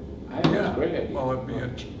 but I think it's a great idea. Well, it'd be a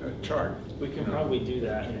chart. We can probably do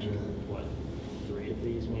that in, what, 3 of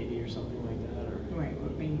these maybe or something like that, or? Right,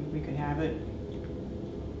 I mean, we could have it,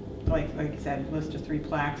 like you said, list of 3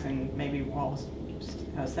 plaques and maybe all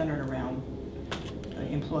centered around the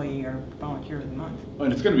employee or volunteer of the month.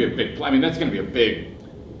 And it's going to be a big, I mean, that's going to be a big,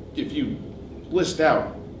 if you list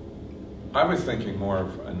out. I was thinking more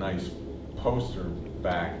of a nice poster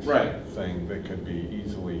back Right. thing that could be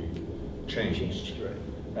easily changed. Right.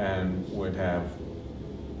 And would have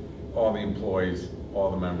all the employees, all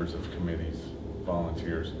the members of committees,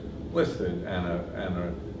 volunteers listed, and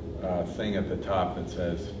a thing at the top that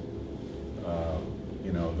says,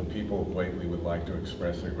 the people of Whately would like to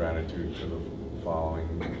express their gratitude to the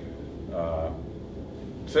following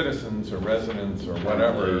citizens or residents or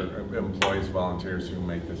whatever, employees, volunteers who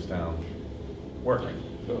make this town work.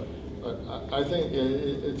 I think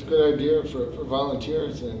it's a good idea for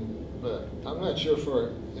volunteers, but I'm not sure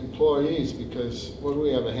for employees, because what do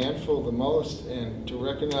we have, a handful the most, and to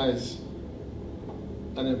recognize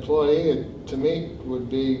an employee, to me, would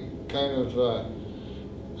be kind of,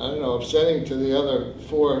 I don't know, upsetting to the other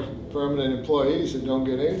 4 permanent employees that don't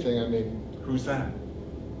get anything. I mean, who's that?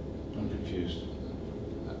 I'm confused.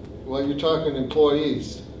 Well, you're talking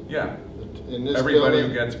employees. Yeah. In this Everybody building.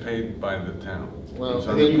 who gets paid by the town. Well, Who's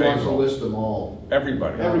I on think he the wants to payroll. list them all.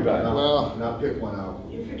 Everybody. Well- Not pick one out.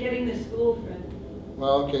 You're forgetting the school, Fred.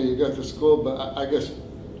 Well, okay, you got the school, but I guess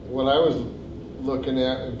what I was looking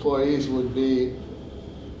at, employees would be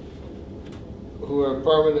who are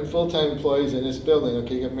permanent, full-time employees in this building.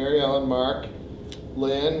 Okay, you got Mary Ellen, Mark,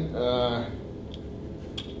 Lynn,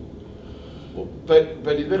 But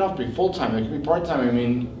they don't have to be full-time, they can be part-time. I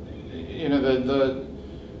mean,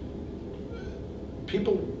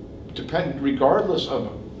 people depend, regardless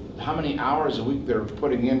of how many hours a week they're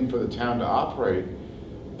putting in for the town to operate,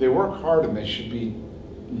 they work hard and they should be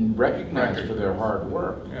recognized for their hard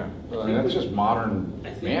work. Yeah. I mean, that's just modern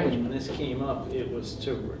I think management. when this came up, it was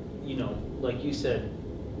to, you know, like you said,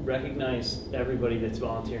 recognize everybody that's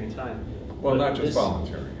volunteering time. Well, But not just this-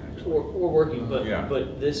 volunteering, actually. Or working, Yeah.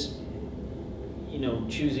 but this, you know,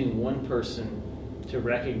 choosing one person to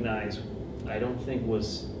recognize, I don't think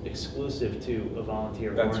was exclusive to a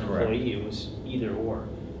volunteer or That's an correct. employee, it was either or.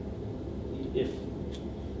 If,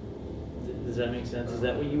 does that make sense? Is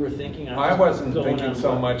that what you were thinking? I wasn't Going thinking on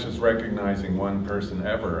so what- much as recognizing one person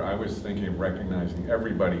ever. I was thinking of recognizing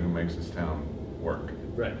everybody who makes this town work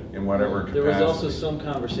Right. in whatever capacity. There was also some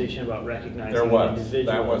conversation about recognizing There an was.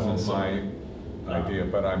 individual. That wasn't also. my idea,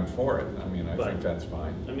 but I'm for it. I mean, I But- think that's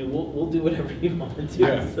fine. I mean, we'll do whatever you want to do,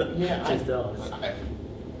 Yeah. so Yeah, just tell us.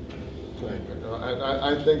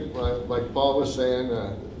 I think, like Paul was saying,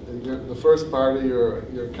 the first part of your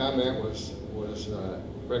comment was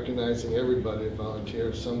recognizing everybody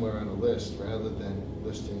volunteers somewhere on a list rather than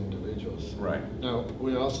listing individuals. Right. Now,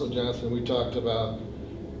 we also, Jonathan, we talked about,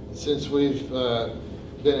 since we've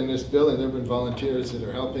been in this building, there have been volunteers that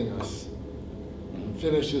are helping us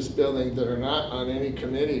finish this building that are not on any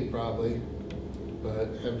committee probably, but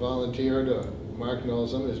have volunteered. Mark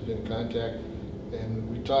knows them, has been in contact. And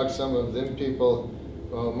we talked some of them people,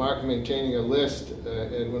 Mark maintaining a list,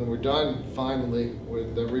 and when we're done finally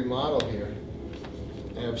with the remodel here,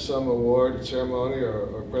 have some award ceremony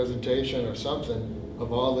or presentation or something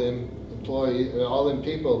of all them employees, all them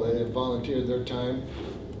people that have volunteered their time,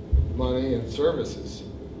 money, and services.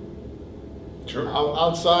 Sure.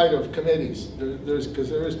 Outside of committees, because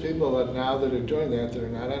there's people that now that are doing that are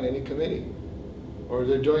not on any committee. Or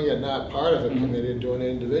they're doing it not part of a committee and doing it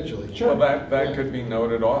individually. Well, that could be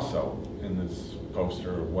noted also in this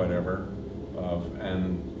poster or whatever.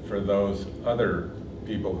 And for those other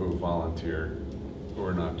people who volunteered who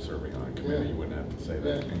are not serving on a committee, you wouldn't have to say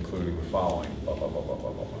that, including the following, blah, blah, blah, blah,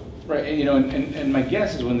 blah, blah. Right, and, you know, and my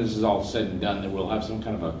guess is when this is all said and done, that we'll have some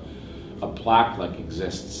kind of a plaque like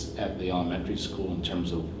exists at the elementary school in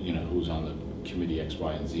terms of, you know, who's on the committee X,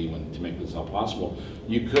 Y, and Z to make this all possible.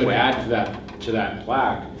 You could add to that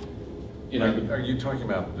plaque, you know. Are you talking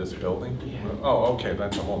about this building? Yeah. Oh, okay,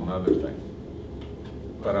 that's a whole nother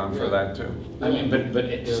thing. But I'm for that too. I mean, but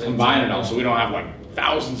just combine it all, so we don't have like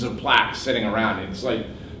thousands of plaques sitting around. It's like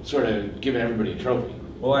sort of giving everybody a trophy.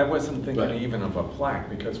 Well, I wasn't thinking But- even of a plaque,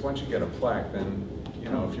 because once you get a plaque, then, you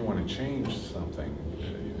know, if you want to change something.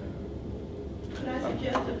 Could I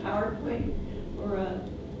suggest a PowerPoint or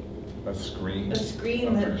A screen. a screen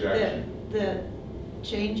a that projection. that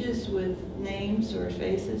changes with names or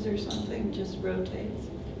faces or something, just rotates?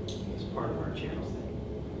 It's part of our channel.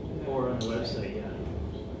 Or on the website, yeah.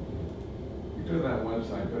 You go to that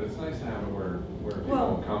website, but it's nice to have it where people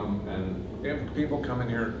Well- come and, people come in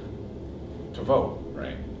here to vote.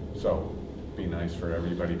 Right. So, be nice for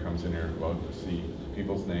everybody who comes in here to vote to see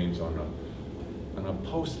people's names on a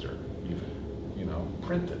poster even, you know,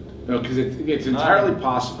 printed. No, because it's entirely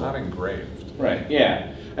possible. Not engraved. Right,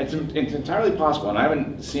 yeah. It's entirely possible, and I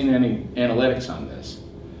haven't seen any analytics on this,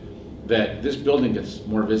 that this building gets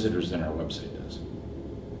more visitors than our website does.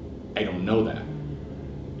 I don't know that.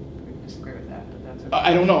 I disagree with that, but that's okay.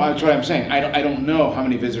 I don't know, that's what I'm saying. I don't know how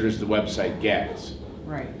many visitors the website gets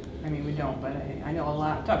Right, I mean, we don't, but I know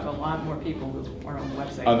talked to a lot more people who are on the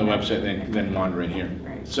website. on the website than wandering here.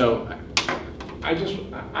 Right. So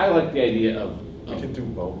I like the idea of We can do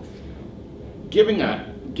both. giving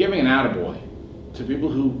an attaboy to people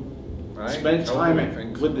who Right, spend totally time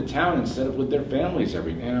think so. with the town instead of with their families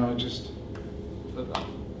every day. You know, just.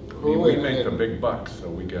 We make the big bucks, so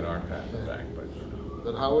we get our pat back,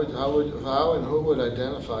 But how and who would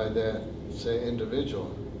identify that, say,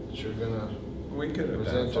 individual that you're gonna we could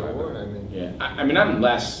present identify an award? I them. mean, Yeah, I mean, I'm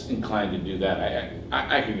less inclined to do that.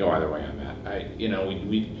 I could go either way on that. You know,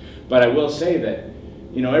 but I will say that,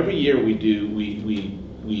 you know, every year we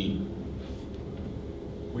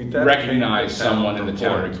dedicate recognize the town someone in the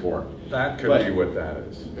town report. That could But- be what that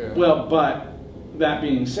is. yeah. Well, but that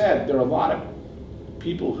being said, there are a lot of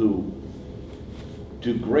people who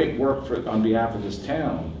do great work on behalf of this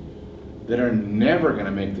town that are never going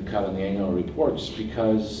to make the cut on the annual report just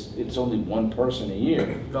because it's only one person a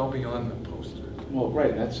year. They'll be on the poster. Well,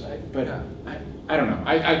 right, but Yeah. I don't know.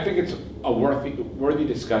 I think it's a worthy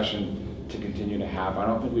discussion to continue to have. I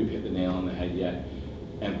don't think we've hit the nail on the head yet.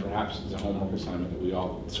 And perhaps it's a homework assignment that we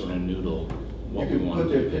all sort of noodle You what we could want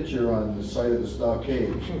put to their do. picture on the site of the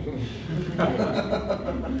stockade.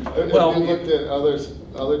 Have you looked at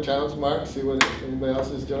other towns, Mark, see what anybody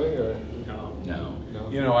else is doing, or? No, No.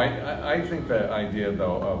 You know, I think the idea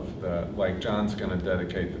though of the, like John's gonna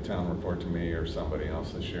dedicate the town report to me or somebody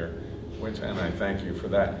else this year, which, and I thank you for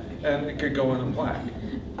that. And it could go in a plaque.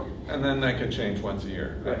 And then that could change once a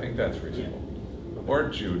year. I think that's reasonable. Or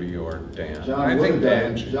Judy or Dan. I think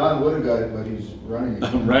Dan should. John would have got it, but he's running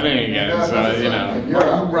again. I'm running again, so, you know.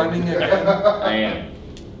 Are you running again? I am.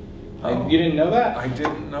 Oh. You didn't know that? I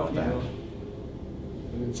didn't know that.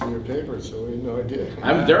 And it's in your paper, so we had no idea.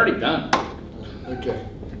 They're already done. Okay.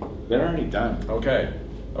 They're already done. Okay,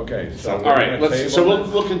 okay. So, we're all right, gonna let's, table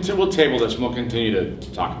we'll this? we'll table this and we'll continue to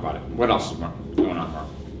talk about it. What else is going on,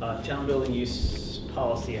 Mark? Town building use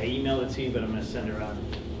policy, I emailed it to you, but I'm gonna send around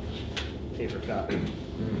a paper copy.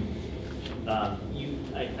 I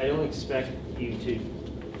don't expect you to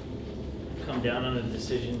come down on a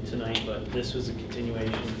decision tonight, but this was a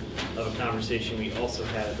continuation of a conversation we also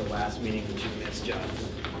had at the last meeting, which you missed, John.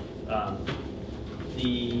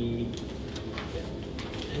 The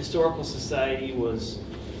Historical Society was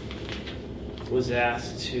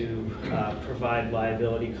asked to provide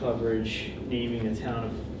liability coverage, naming the town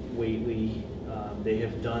of Whately. They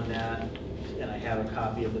have done that, and I have a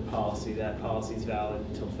copy of the policy. That policy is valid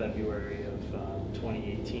until February of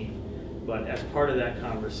 2018. But as part of that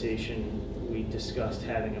conversation, we discussed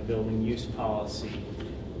having a building use policy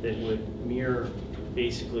that would mirror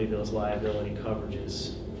basically those liability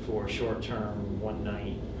coverages for short-term, one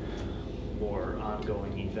night, or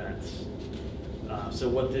ongoing events. So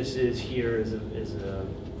what this is here is a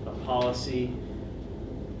policy.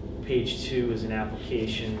 Page 2 is an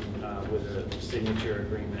application with a signature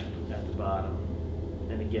agreement at the bottom.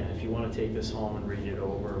 And again, if you want to take this home and read it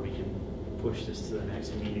over, we can push this to the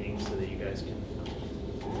next meeting so that you guys can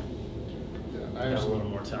have a little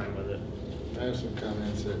more time with it. I have some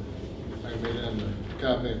comments that I made on the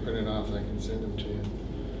copy and print it off, and I can send them to you.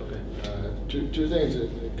 Okay. Two things that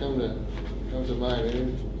come to mind. I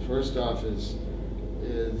mean, first off is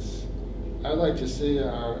I'd like to see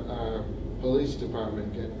our police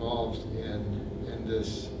department get involved in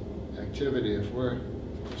this activity. If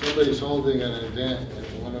somebody's holding an event at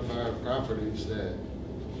one of our properties, that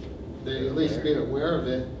they at least be aware of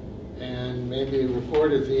it and maybe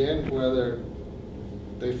report at the end whether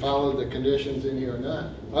they followed the conditions in here or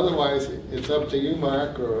not. Otherwise, it's up to you,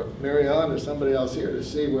 Mark, or Mary Ellen, or somebody else here to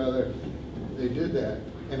see whether they did that.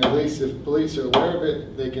 And at least if police are aware of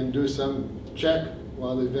it, they can do some check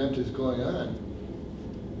while the event is going on.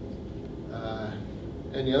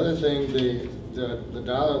 And the other thing, the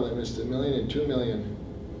dollar limits, the $1 million and $2 million.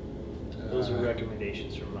 Those are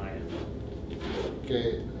recommendations from Maya.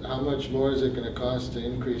 Okay, how much more is it going to cost to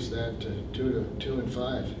increase that to 2 and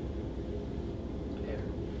 5?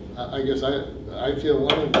 I guess I feel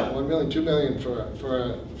 $1 million, $2 million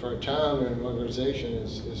for a town and an organization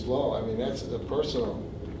is low. I mean, that's the personal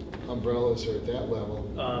umbrellas are at that level.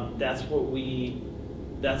 That's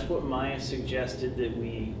what Maya suggested that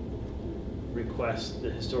we request the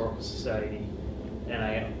Historical Society, and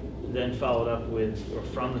I then followed up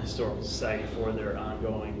from the Historical Society for their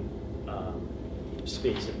ongoing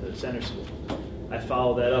space at the center school. I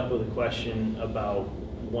followed that up with a question about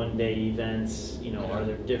one-day events. You know, are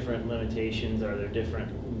there different limitations? Are there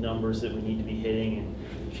different numbers that we need to be hitting?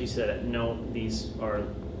 And she said, no, these are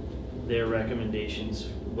their recommendations,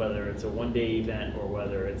 whether it's a one-day event or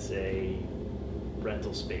whether it's a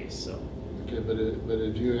rental space. So. Okay, but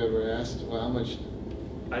have you ever asked, well, how much?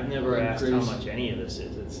 I've never asked how much any of this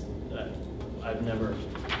is. I've never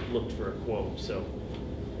looked for a quote, so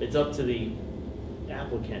it's up to the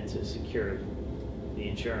applicant to secure the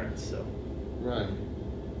insurance. So. Right.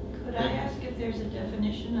 Could I ask if there's a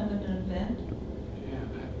definition of an event?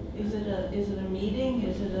 Yeah. Is it a meeting?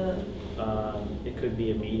 Is it a? It could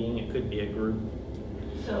be a meeting. It could be a group.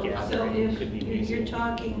 So if you're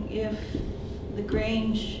talking, if the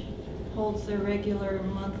Grange holds their regular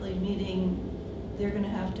monthly meeting, they're going to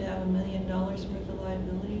have $1 million worth of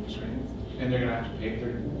liability insurance. And they're going to have to pay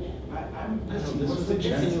their. This is the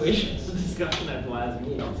continuation of the discussion at the last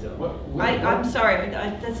meeting. So. I'm sorry.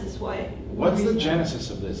 This is why. What's the genesis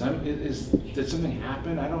of this? Did something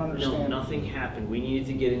happen? I don't understand. No, nothing happened. We needed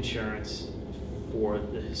to get insurance for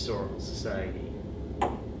the Historical Society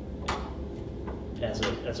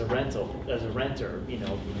as a renter, you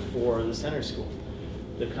know, for the center school.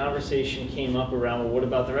 The conversation came up around, well, what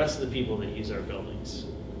about the rest of the people that use our buildings?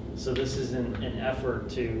 So this is an effort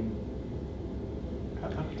to.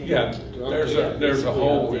 Yeah, there's a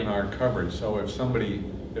hole in our coverage. So if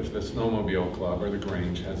the snowmobile club or the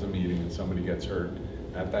Grange has a meeting and somebody gets hurt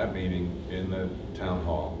at that meeting in the town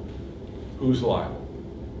hall, who's liable?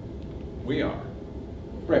 We are.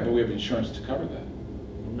 Right, but we have insurance to cover that.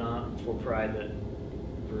 Not for private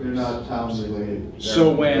Bruce. They're not town-related. So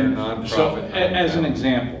They're when, nonprofit, as an non-town.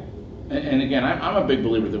 example, and again, I'm a big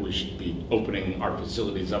believer that we should be opening our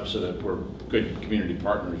facilities up so that we're good community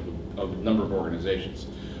partners with a number of organizations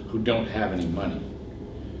who don't have any money.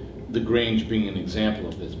 The Grange being an example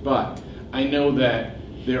of this, but I know that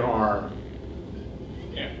there are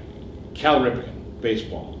Cal Ripken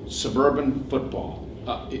baseball, suburban football.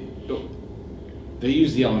 They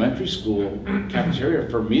use the elementary school cafeteria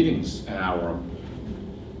for meetings an hour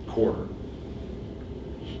a quarter.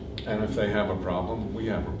 And if they have a problem, we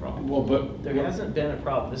have a problem. Well, but There hasn't been a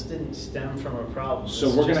problem. This didn't stem from a problem. so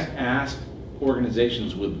This we're just- going to ask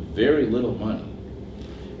organizations with very little money.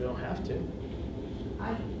 You don't have to.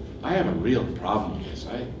 I have a real problem with this.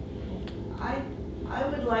 I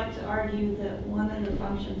would like to argue that one of the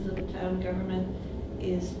functions of the town government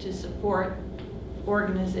is to support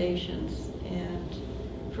organizations, and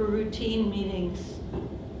for routine meetings,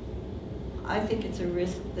 I think it's a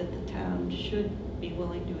risk that the town should be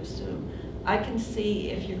willing to assume. I can see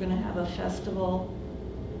if you're going to have a festival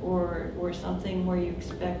or something where you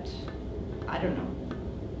expect, I don't know,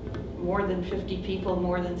 more than 50 people,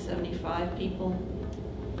 more than 75 people,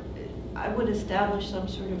 I would establish some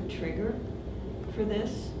sort of trigger for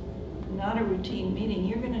this, not a routine meeting.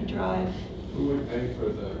 You're going to drive Who would pay for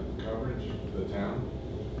the coverage, the town?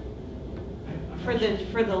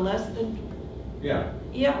 for the less than, Yeah,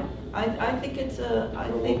 yeah, I think it's a, I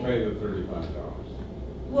so we'll think, pay the $35.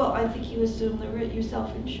 well, I think you assume that you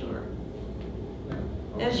self-insure,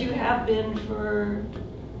 Yeah, as okay. you have been for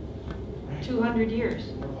 200 years.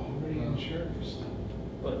 We're already insured for stuff.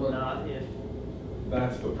 But Well- not if,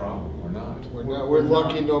 That's the problem, we're not. We're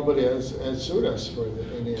lucky nobody has sued us for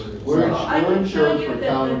any of this. We're Well, I can we're insured tell you for that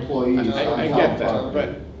town the- employees on I town get that, property. but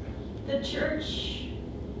The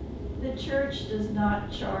church does not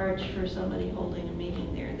charge for somebody holding a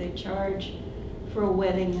meeting there. They charge for a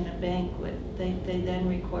wedding and a banquet. They then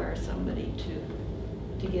require somebody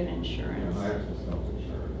to get insurance. And I have to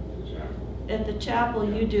self-insure at the chapel. At the chapel,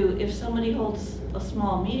 you do. If somebody holds a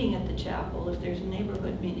small meeting at the chapel, if there's a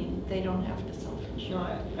neighborhood meeting, they don't have to self-insure. no,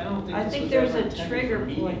 I don't think I this think was there's ever a intended trigger for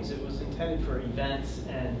point. meetings. It was intended for events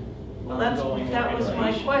and Well, ongoing that was my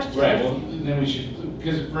organization. question. right, well, then we should,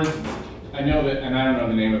 because for instance, I know that, and I don't know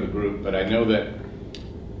the name of the group, but I know that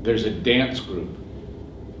there's a dance group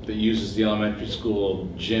that uses the elementary school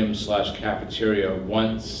gym / cafeteria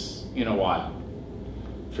once in a while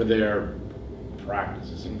for their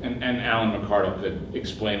practices. And Alan McCardle could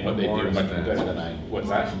explain what they do Morris much dance. better than I. What's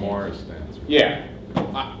that? Morris dance. Yeah.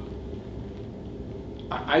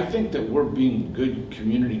 I think that we're being good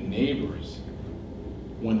community neighbors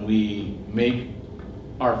when we make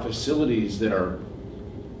our facilities that are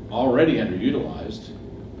already underutilized.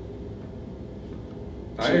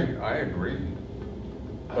 I agree,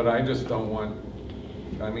 but I just don't want,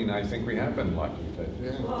 I mean, I think we have been lucky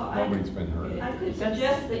Yeah. that Well, nobody's been hurt. I could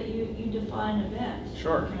suggest that you define event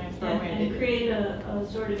Sure. Can I throw in? and create a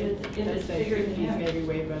sort of, if It does it's say bigger than fees that. may be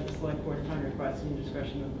waived by the select board upon request and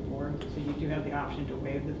discretion of the board, so you do have the option to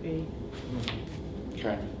waive the fee.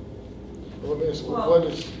 Okay. Well, let me ask,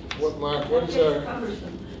 Well, Mark, That what is gets our,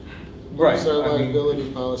 cumbersome. what is Right, our I mean-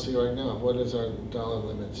 liability policy right now? What is our dollar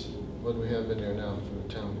limits? What do we have in there now for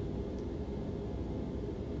the town?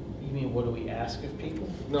 You mean, what do we ask of people?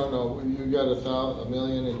 No, you got $1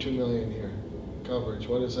 million and $2 million here, coverage.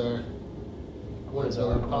 What is our? What is our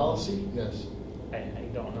liability policy? Yes. I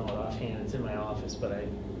don't know it offhand. It's in my office, but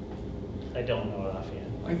I don't know it offhand.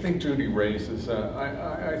 I think Judy raises,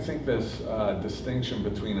 I think this distinction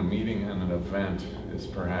between a meeting and an event is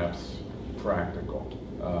perhaps practical.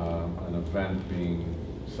 An event being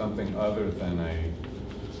something other than a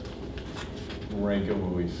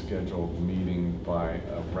regularly scheduled meeting by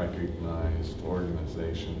a recognized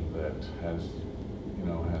organization that has,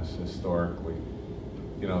 has historically,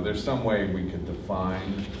 there's some way we could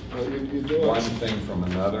define Well, you do one have thing from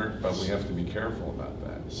another, but we have to be careful about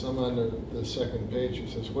that. some on the second page. It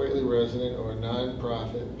says Whately resident or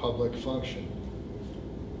non-profit public function.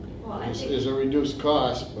 Well, I Is think, a reduced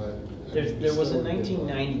cost, but. There was a still good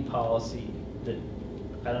 1990 policy that,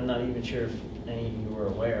 I'm not even sure if any of you were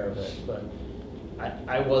aware of it, but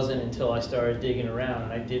I wasn't until I started digging around,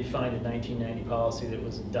 and I did find a 1990 policy that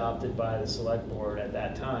was adopted by the select board at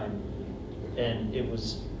that time, and it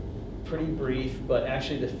was pretty brief, but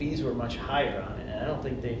actually the fees were much higher on it, and I don't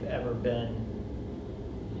think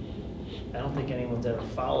anyone's ever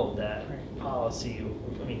followed that policy,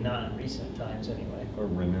 I mean, not in recent times anyway. Or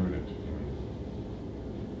renewed it.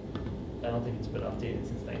 I don't think it's been updated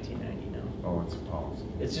since 1990, no. Oh, it's a policy.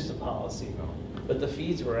 It's just a policy. No. But the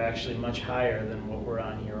fees were actually much higher than what were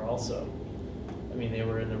on here also. I mean, they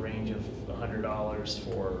were in the range of $100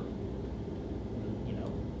 for, you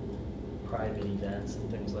know, private events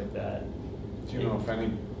and things like that. Do you know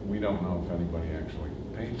if we don't know if anybody actually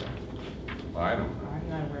paid that. Well, I don't know. I'm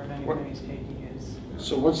not aware of anybody who's taking his.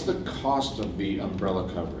 So what's the cost of the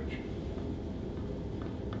umbrella coverage?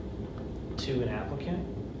 To an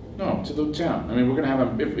applicant? No, to the town. I mean, we're gonna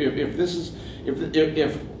have if this is,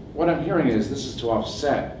 if what I'm hearing is this is to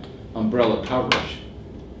offset umbrella coverage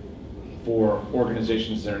for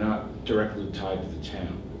organizations that are not directly tied to the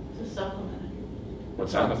town. It's a supplement.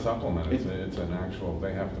 It's not a supplement, it's an actual,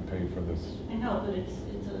 they have to pay for this. I know, but it's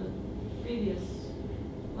a previous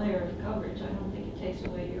layer of coverage. I don't think it takes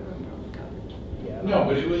away your umbrella coverage. Yeah. No,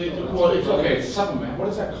 but well, it's okay, it's a supplement. What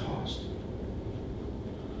does that cost?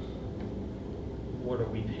 What are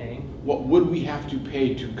we paying? What would we have to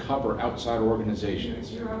pay to cover outside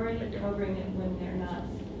organizations? You're already covering it when they're not.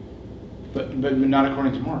 But not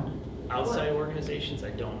according to Mark. Outside organizations,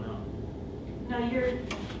 I don't know. No,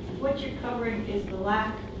 what you're covering is the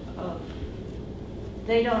lack of,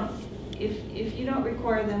 they don't, if you don't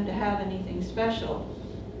require them to have anything special,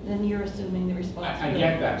 then you're assuming the responsibility.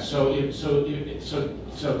 I get that. So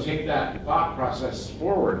take that thought process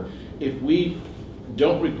forward. If we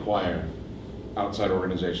don't require outside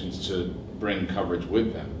organizations to bring coverage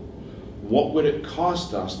with them, what would it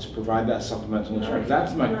cost us to provide that supplemental insurance?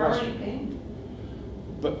 That's my You're already question. paying.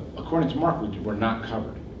 But according to Mark, we're not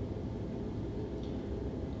covered.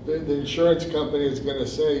 The insurance company is gonna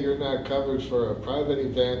say you're not covered for a private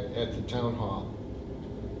event at the town hall.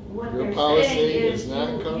 What Your they're policy saying is is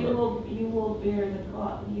not you covered. will bear the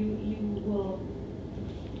cost.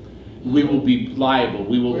 We will be liable.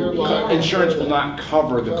 We're liable. Insurance will not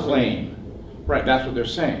cover the claim. Right, that's what they're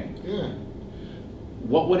saying. Yeah.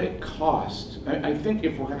 What would it cost? I think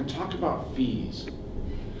if we're gonna talk about fees.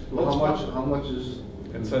 Well, how much is?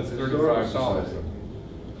 It says the $35. historical society?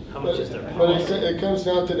 How much is their But policy? it comes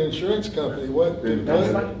down to the insurance company. What They-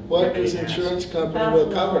 does insurance company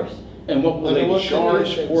will cover? And what will Under they what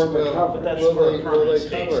charge conditions for the will- But coverage? that's Will for a they permanent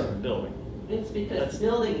space cover? in the building. It's because That's- the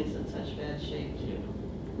building is in such bad shape too.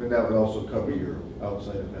 I mean, that would also cover your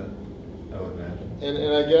outside event, I would imagine.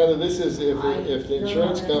 And I gather this is if the I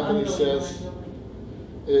insurance don't know, company I'm really says not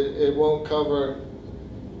it won't cover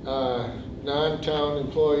non-town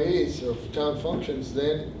employees or town functions,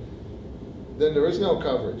 then there is no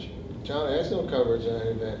coverage. Town has no coverage on an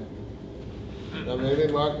event. Now,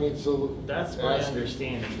 maybe Mark needs to That's my ask.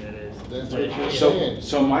 understanding, that is. That's But what you're if- saying.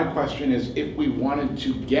 So my question is, if we wanted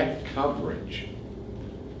to get coverage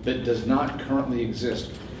that does not currently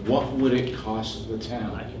exist, what would it cost the I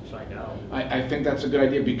town? can find out. I think that's a good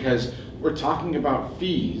idea because we're talking about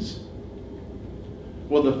fees.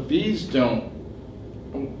 Well, the fees don't,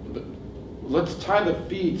 let's tie the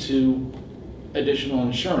fee to additional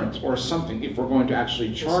insurance or something if we're going to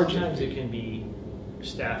actually charge Sometimes it. it can be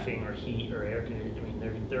staffing or heat or air conditioning. I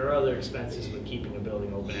mean, there are other expenses with keeping a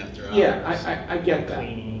building open after hours. Yeah, I get that.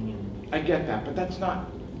 Cleaning and. I get that, but that's not,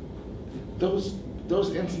 those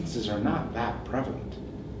instances are not that prevalent.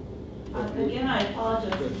 Again, I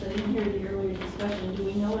apologize since I didn't hear the earlier discussion. Do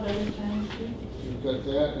we know what other towns do? You've got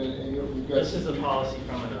that, and you've got. This is a policy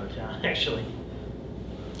from another town, actually.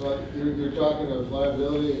 But you're talking of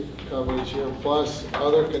liability coverage here, plus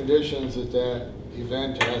other conditions that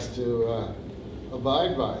event has to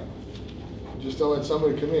abide by. Just don't let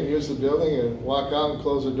somebody come in, use the building, and walk out and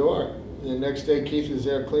close the door. And the next day Keith is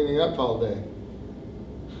there cleaning up all day.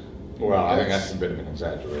 Well, I think that's a bit of an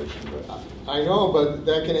exaggeration, but. I know, but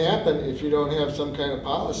that can happen if you don't have some kind of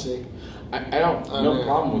policy. I don't, On no that.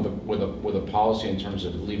 problem with a policy in terms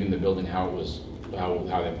of leaving the building how it was, how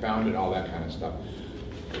they found it, all that kind of stuff.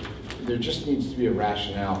 There just needs to be a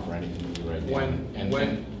rationale for anything to be right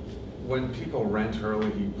now. When people rent Hurley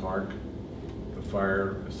Park, the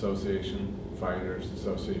Fighters Association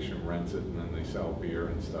rents it, and then they sell beer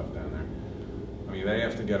and stuff down there. I mean, they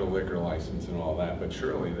have to get a liquor license and all that, but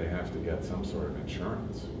surely they have to get some sort of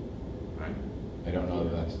insurance, right? I don't know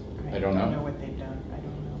that that's, I don't don't know know. what they've done, I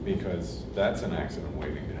don't know. Because that's an accident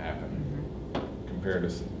waiting to happen compared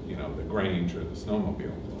to, the Grange or the snowmobile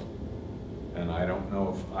club. And I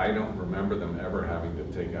don't remember them ever having to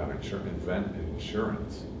take out event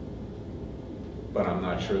insurance. But I'm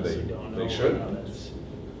not sure they should.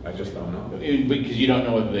 I just don't know. Because you don't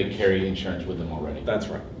know whether they carry insurance with them already. That's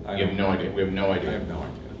right. You have no idea, we have no idea. I have no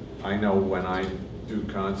idea. I know when I do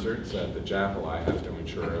concerts at the chapel, I have to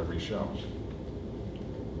insure every show.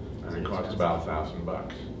 And it costs about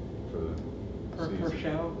 $1,000 for the season. Per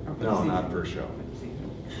show? Or for No, the season? not per show. For the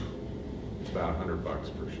season. It's about $100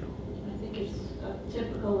 per show. I think it's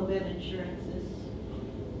typical event insurance is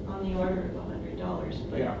on the order of $100.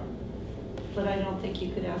 But Yeah. But I don't think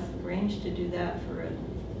you could ask the Grange to do that for a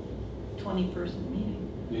 20-person meeting.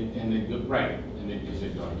 And they go, right, and they, because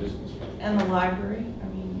they've got business. And the library, I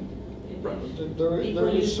mean, There people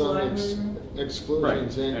is use the some library.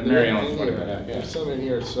 exclusions Right, in and Mary Ellen's in pointed here. that out, yeah. There's some in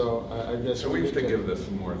here, so I guess. So we have to give this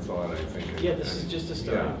some more thought, I think. Yeah, this is just a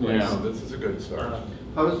start. Yeah, Yeah. this is a good start.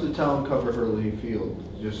 How does the town cover Hurley Field,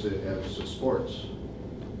 just as sports?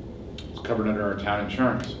 It's covered under our town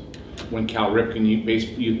insurance. When Cal Ripken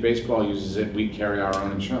Youth Baseball uses it, we carry our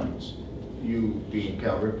own insurance. You being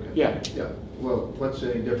Cal Ripken? Yeah. Yeah, well, what's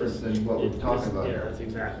any different than what we're talking about Yeah, here? that's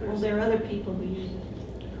exactly. Well, there are other people who use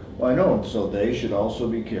it. Well, I know, so they should also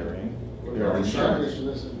be carrying their insurance.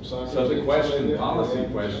 So the question, policy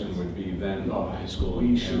question would be then, Oh, high school.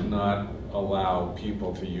 we should not allow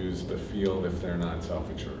people to use the field if they're not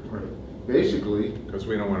self-insured. Right. Basically, Because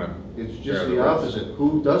we don't want to. it's just the opposite.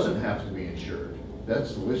 Who doesn't have to be insured?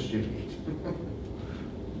 That's the list you need.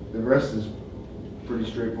 The rest is pretty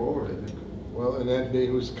straightforward, I think. Well, and that'd be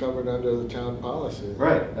who's covered under the town policy.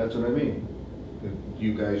 Right, that's what I mean. If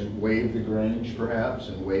you guys waive the Grange perhaps,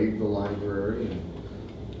 and waive the library,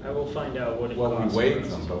 and I will find out what it Well, costs. we waive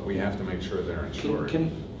them, but we have to make sure they're insured.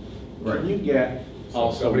 Can Right. you get So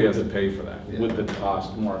also somebody has with to pay for that. with the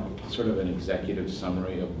cost, more sort of an executive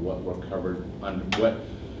summary of what we're covered under,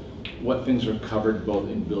 what things are covered both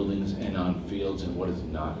in buildings and on fields and what is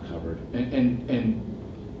not covered? And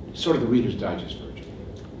sort of the Reader's Digest version.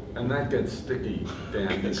 And that gets sticky,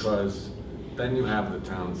 Dan, because then you have the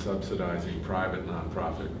town subsidizing private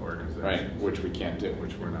nonprofit organizations. Right, which we can't do.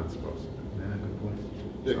 Which we're not supposed to. yeah, good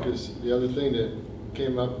point. Because the other thing that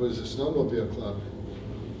came up was the snowmobile club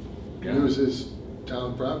Yeah. uses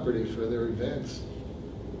town property for their events.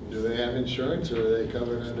 Do they have insurance or are they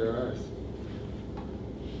covered under ours?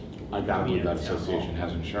 I gotta believe that Yeah, town association hall.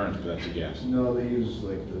 has insurance, but that's a guess. No, they use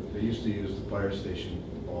they used to use the fire station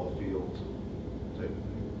ball field type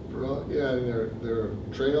thing. Well, yeah, and their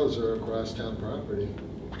trails are across town property.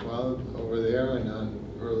 Well, over there and on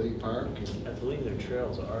Early Park. I believe their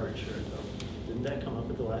trails are insured though. Didn't that come up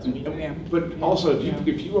at the last meeting? Yeah. But also, if you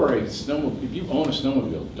own a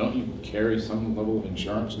snowmobile, don't you carry some level of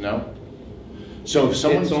insurance? No? So if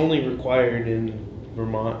someone's, It's only required in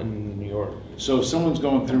Vermont and New York. so if someone's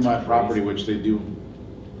going through my property, which they do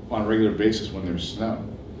on a regular basis when there's snow,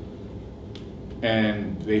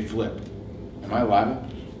 and they flip, am I liable?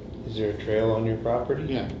 Is there a trail on your property?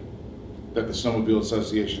 Yeah. That the snowmobile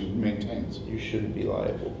association maintains. You shouldn't be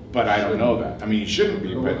liable. But I don't know that. I mean, you shouldn't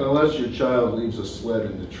be, but. Unless your child leaves a sled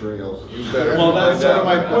in the trail. Well, that's sort of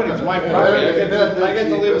my point. It's my property. I get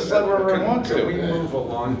to leave a sled wherever I want Can we to. move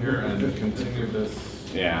along here and continue this?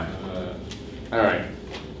 Yeah. All right.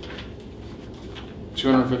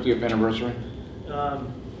 250th anniversary?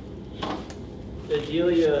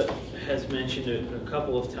 Adelia has mentioned it a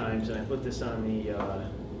couple of times, and I put this on the,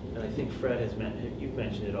 and I think Fred has you've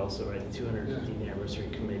mentioned it also, right? The 250th anniversary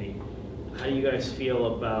committee. How do you guys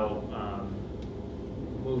feel about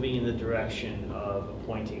moving in the direction of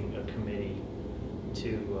appointing a committee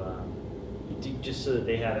to just so that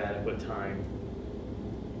they have adequate time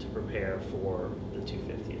to prepare for the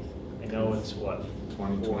 250th? I know it's what,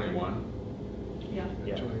 2021? Yeah.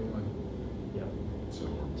 Yeah. 21. Yeah. So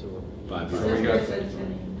So we're 5 So years. we got, Says that.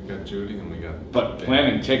 we got Judy and we got. But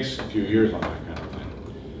planning takes a few years on that kind of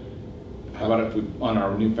thing. How about if we, on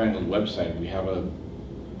our newfangled website, we have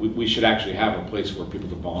we should actually have a place for people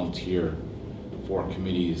to volunteer for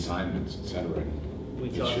committee assignments, et cetera. We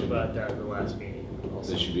This talked should- about that at the last meeting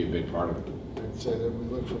also. This should be a big part of it. I'd say that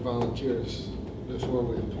we look for volunteers before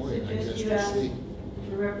we appoint, I guess. Suggest you to ask see.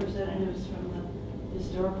 for representatives from the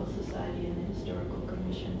Historical Society and the Historical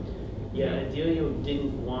Commission. Yeah, Adelia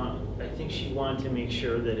didn't want, I think she wanted to make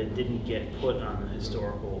sure that it didn't get put on the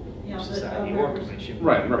Historical Yeah, but, Society or Commission.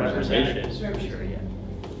 Right, representation. Representatives, for sure, yeah.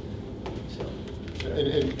 So,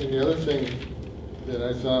 And the other thing that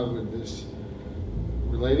I thought with this,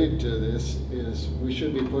 related to this, is we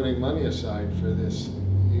should be putting money aside for this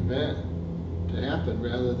event to happen,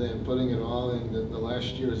 rather than putting it all in the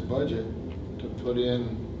last year's budget, to put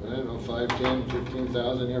in, I don't know, 5, 10,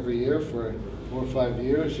 15,000 every year for 4 or 5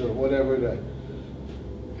 years, or whatever, to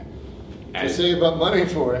save up money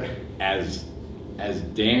for it. As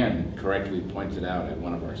Dan correctly pointed out at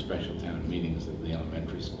one of our special town meetings at the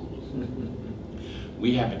elementary schools,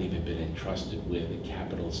 we haven't even been entrusted with a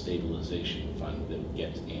capital stabilization fund that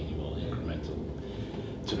gets annual incremental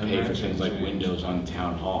to pay for things like windows on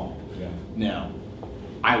town hall. Yeah. Now,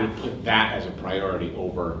 I would put that as a priority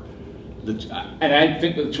over the, and I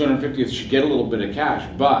think that the 250th should get a little bit of cash,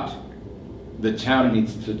 but the town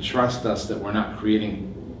needs to trust us that we're not creating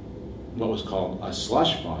what was called a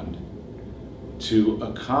slush fund to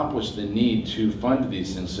accomplish the need to fund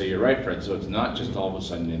these things. So you're right, Fred, so it's not just all of a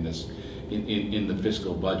sudden in this, in the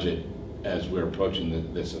fiscal budget as we're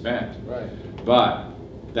approaching this event. Right. But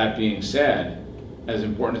that being said, as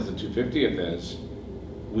important as the 250th is,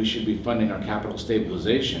 we should be funding our capital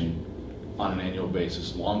stabilization on an annual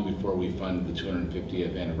basis long before we fund the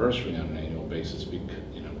 250th anniversary on an annual basis, because,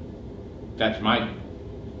 you know, that's my,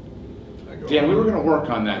 Dan, we were gonna work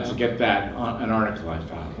on that to get that on an article I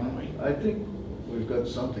found, weren't we? I think we've got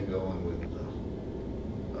something going with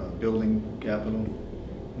building capital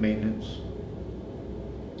maintenance.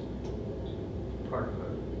 Part of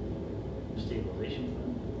a stabilization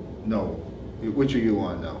fund. No, which are you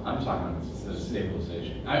on now? I'm talking about the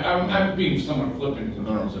stabilization. I'm being somewhat flippant in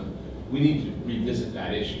terms of, we need to revisit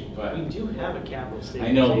that issue, but. We do have a capital I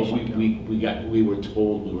stabilization. know, but account. we were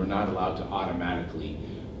told we were not allowed to automatically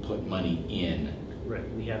put money in Right,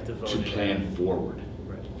 we have to vote. to it plan in. forward.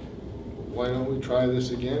 Right. Why don't we try this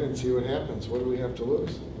again and see what happens? What do we have to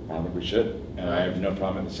lose? I think we should, and I have no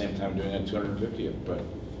problem at the same time doing a 250th, but.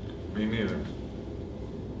 Me neither.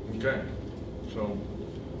 Okay, so,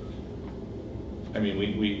 I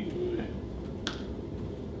mean,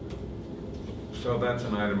 so that's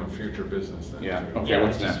an item of future business then? Yeah, too. okay. Yeah, I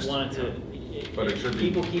what's just next? wanted to, But it should be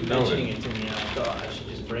people keep noted. mentioning it to me, and I thought I should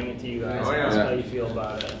just bring it to you guys, Oh, yeah. ask how Yeah. you feel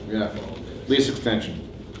about it. Yeah, lease extension.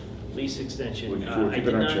 Lease extension. We'll I keep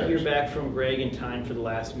did it on not hear chairs. back from Greg in time for the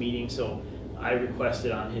last meeting, so I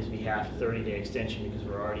requested on his behalf a 30-day extension because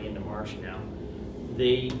we're already into March now.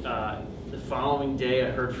 They, the following day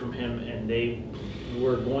I heard from him and they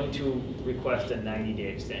were going to request a 90-day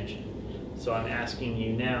extension. So I'm asking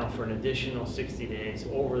you now for an additional 60 days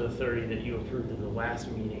over the 30 that you approved at the last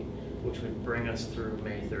meeting, which would bring us through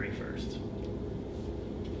May 31st.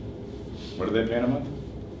 What are they paying a month?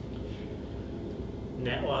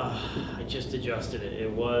 Now, I just adjusted it. It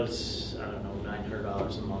was, I don't know,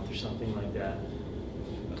 $900 a month or something like that.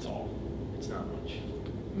 That's all. It's not much.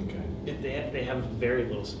 Okay. They have very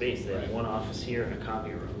little space. They have Right. one office here and a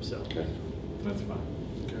copy room, so. Okay, that's fine.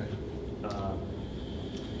 Okay.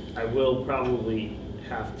 I will probably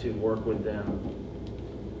have to work with them.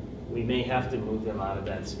 We may have to move them out of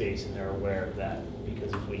that space, and they're aware of that,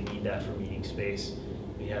 because if we need that for meeting space,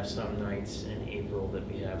 we have some nights in April that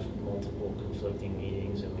we have multiple conflicting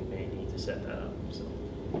meetings, and we may need to set that up, so.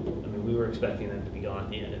 I mean, we were expecting them to be gone at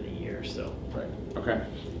the end of the year, so. Right, okay.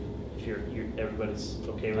 If everybody's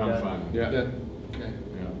okay with I'm that? fine. Yeah. Okay.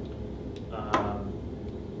 Yeah.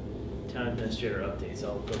 Town administrator updates,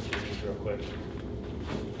 I'll go through these real quick.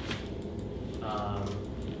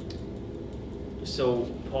 So,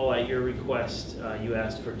 Paul, at your request, you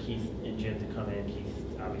asked for Keith and Jim to come in.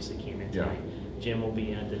 Keith obviously came in Yeah. tonight. Jim will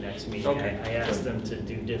be in at the next meeting. Okay, I asked good. them to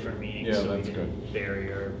do different meetings Yeah, so we that's can good.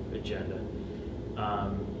 vary our agenda.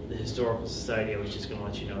 The Historical Society, I was just gonna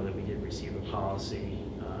let you know that we did receive a policy,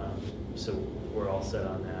 so we're all set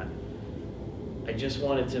on that. I just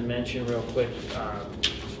wanted to mention real quick,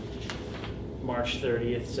 March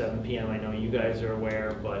 30th, 7 PM. I know you guys are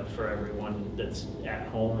aware, but for everyone that's at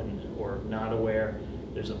home or not aware,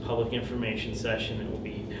 there's a public information session that will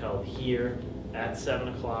be held here at 7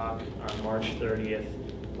 o'clock on March 30th.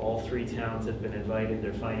 All three towns have been invited,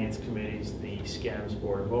 their finance committees, the SCEMS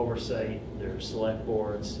Board of Oversight, their select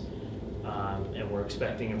boards, and we're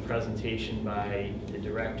expecting a presentation by the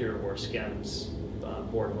director or SCEMS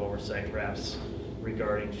Board of Oversight reps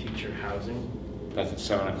regarding future housing. That's at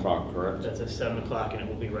 7 o'clock, correct? That's at 7 o'clock, and it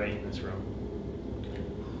will be right in this room.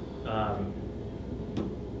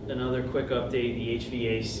 Another quick update, the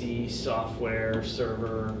HVAC software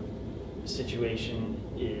server situation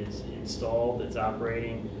is installed, it's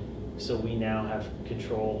operating, so we now have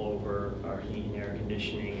control over our heat and air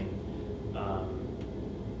conditioning,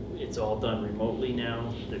 and it's all done remotely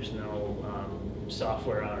now. There's no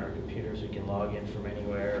software on our computers. We can log in from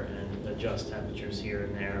anywhere and adjust temperatures here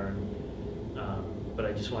and there. And, but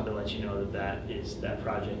I just wanted to let you know that that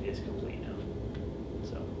project is complete now.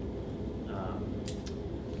 So,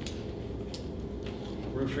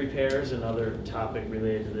 roof repairs, another topic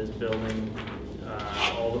related to this building.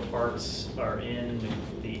 All the parts are in,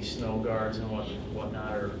 the snow guards and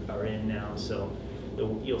whatnot are in now, so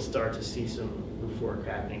you'll start to see some roof work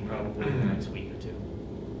happening probably in the next week or two.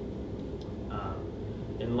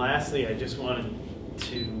 And lastly, I just wanted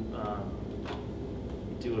to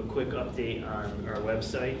do a quick update on our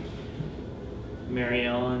website. Mary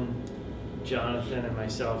Ellen, Jonathan, and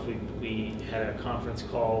myself, we had a conference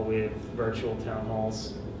call with virtual town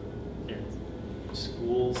halls and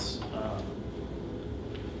schools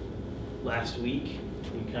last week.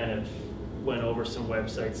 We kind of went over some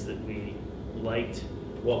websites that we liked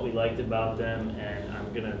what we liked about them, and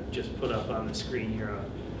I'm gonna just put up on the screen here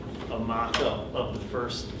a mock-up of the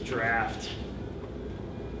first draft,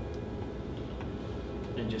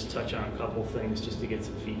 and just touch on a couple things just to get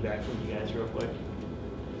some feedback from you guys real quick.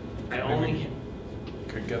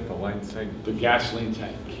 Could get the light say. The gasoline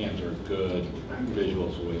tank cans are good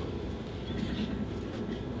visuals with.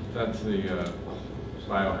 That's the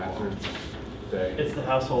biohazard day. It's the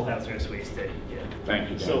household hazardous waste day, yeah. Thank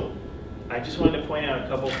you, Dan. So I just wanted to point out a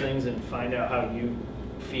couple things and find out how you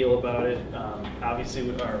feel about it. Obviously,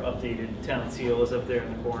 our updated town seal is up there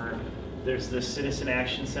in the corner. There's the Citizen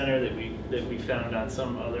Action Center that we found on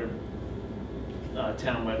some other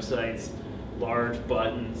town websites. Large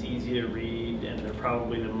buttons, easy to read, and they're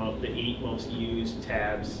probably the 8 most used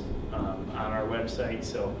tabs on our website.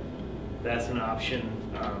 So that's an option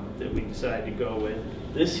that we decided to go with.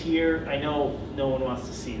 This here, I know no one wants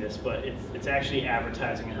to see this, but it's actually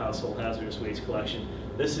advertising a household hazardous waste collection.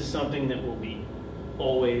 This is something that will be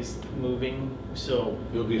always moving, so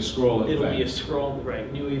It'll be a scroll it'll event. be a scroll,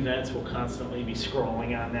 right? New events will constantly be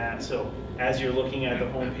scrolling on that. So as you're looking at the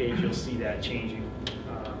homepage, you'll see that changing.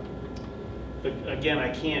 But again,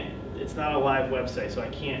 it's not a live website, so I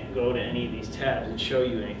can't go to any of these tabs and show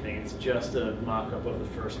you anything. It's just a mock-up of the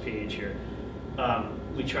first page here.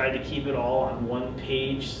 We tried to keep it all on one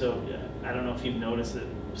page, so I don't know if you've noticed that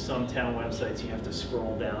some town websites you have to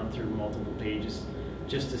scroll down through multiple pages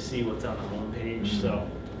just to see what's on the home page. So,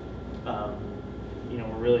 you know,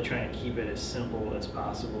 we're really trying to keep it as simple as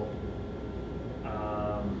possible.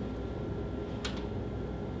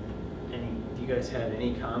 Do you guys have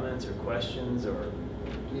any comments or questions, or?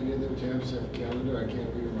 Do any of them tabs have calendar? I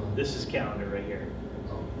can't read them all. This is calendar right here.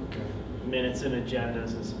 Oh, okay. Minutes and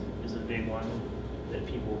agendas is a big one that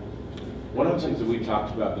people. One of the things that we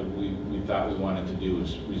talked about that we thought we wanted to do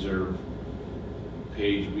is reserve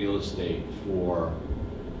page real estate for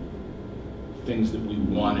things that we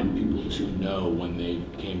wanted people to know when they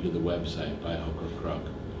came to the website by hook or crook.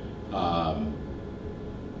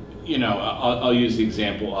 You know, I'll use the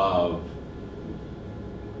example of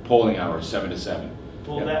polling hours, 7 to 7.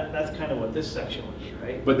 Well, that's kind of what this section was,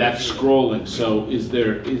 right? But that's scrolling. So is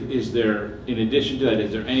there in addition to that,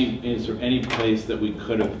 is there any place that we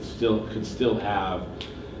could still have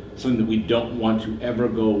something that we don't want to ever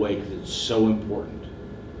go away because it's so important?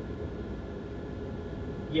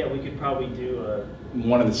 Yeah, we could probably do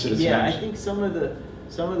One of the citizen Yeah, I action. think some of the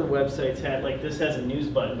websites had, like, this has a news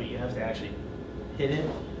button, but you have to actually hit it.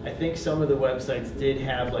 I think some of the websites did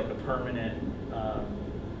have like a permanent.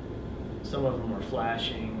 Some of them were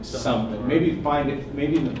flashing. Something. Maybe in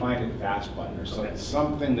the find it fast button or something. Okay.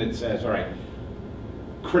 Something that says, all right,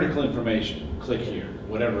 critical information, click here,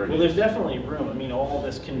 whatever it Well, is. there's definitely room. I mean, all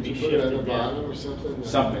this can be Did you put it shifted at the down. bottom or something?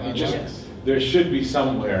 Something. It just, Yes. there should be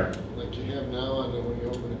somewhere. Like you have now on when you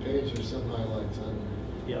open the page, there's some highlights on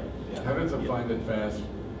there. Yep. How does it find it fast?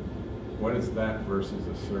 What is that versus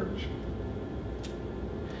a search?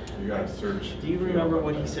 You got to search. Do you remember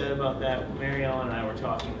what he said about that? Mary Ellen and I were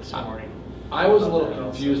talking this morning. I was a about little that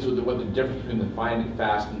also. confused with what the difference between the Find It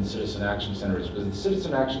Fast and the Citizen Action Center is, because the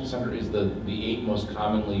Citizen Action Center is the 8 most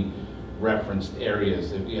commonly referenced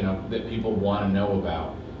areas that, you know, that people want to know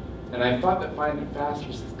about. And I thought that Find It Fast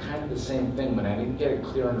was kind of the same thing, but I didn't get a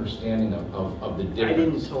clear understanding of the difference. I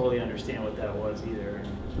didn't totally understand what that was either.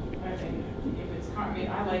 I think if it's, I mean,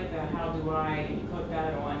 I like the how do I, you click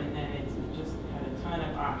that on, and then it's just had a ton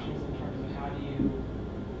of options in terms of how do you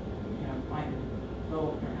know, find a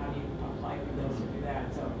vote, or how do you apply for this or do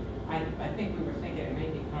that. So I think we were thinking it may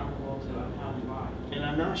be comparable to a how do I. And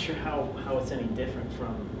I'm not sure how it's any different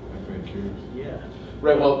from, FAQs. yeah.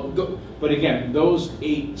 Right, well, but again, those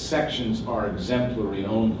 8 sections are exemplary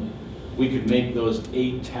only. We could make those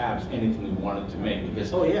 8 tabs anything we wanted to make,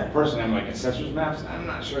 because Oh, yeah. personally, I'm like, assessors maps, I'm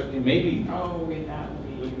not sure, maybe, Oh, wait, that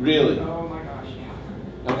would be. Really? Oh, my gosh,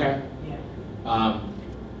 yeah. okay. Yeah,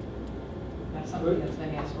 that's something that's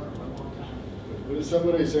been asked for a long time. But if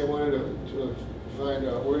somebody say wanted to find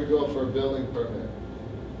out where to go for a building permit,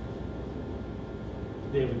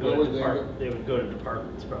 They would Where go would to they they would go to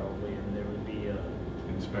departments probably, and there would be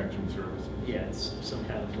Inspection services. yeah, it's some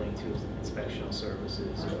kind of link to inspectional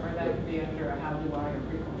services. Or that could be under a how do I, or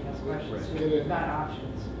frequently asked questions, Right. so Get it. you've got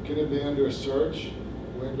options. can it be under a search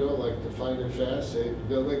window, like the Find It Fast, say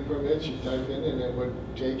building permits, you type in and it would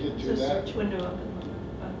take you to Is the that, search window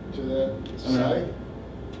open? to that site?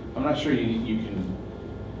 I'm not sure you can,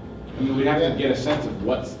 I mean, we'd have to get a sense of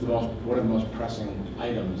what are the most pressing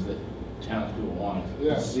items that townspeople want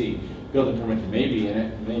Yeah. to see. Building permit may be in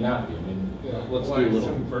it, may not be, I mean, Yeah. let's Well, do a I little.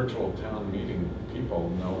 assume virtual town meeting people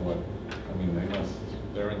know what, I mean, they must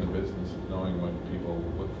they're in the business of knowing what people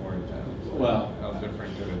look for in towns. Well- How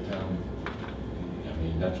different could a town? I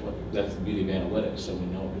mean, that's the beauty of analytics, so we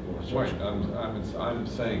know what people are Right, searching. I'm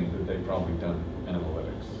saying that they've probably done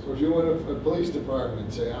analytics. So if you went to a police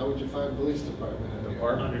department, say, how would you find police department? in here?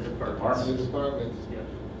 Department. Under departments. Under departments. Yeah.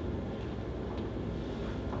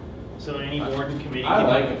 So any board and committee I can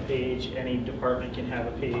like have a it. page, any department can have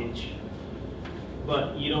a page,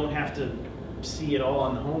 but you don't have to see it all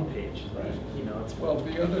on the homepage. Right. You know, it's, Well,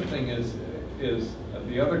 the other thing is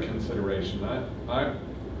the other consideration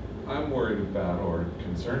I'm worried about or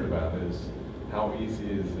concerned about is how easy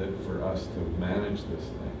is it for us to manage this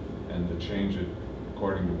thing and to change it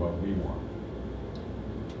according to what we want?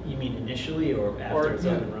 you mean initially or after Or, it's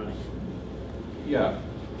yeah. up and running? Yeah,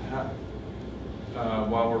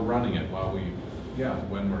 while we're running it,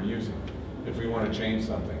 when we're using it. If we want to change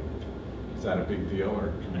something, is that a big deal, or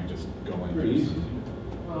can we just go in? Pretty easy.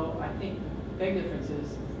 Well, I think the big difference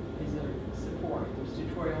is there support. There's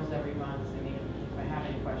tutorials every month. I mean, if I have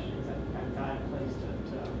any questions, I've got a place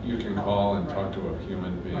to. You can call and talk to a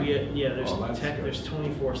human being. Yeah, there's Oh, that's tech, good. there's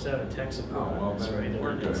 24/7 tech support Oh, well, on this, then right? we're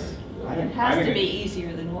And good. it's- It has to be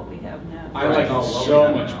easier than what we have now. I like Oh, it well, so we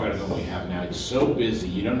have much now. better than we have now. It's so busy,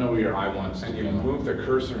 you don't know where your eye wants to And you go. move the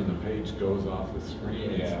cursor and the page goes off the screen.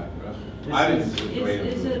 It's- Yeah. I think it's a great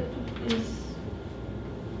Is improvement. is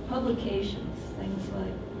publications, things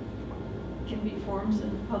like, can be forms in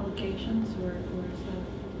publications, or is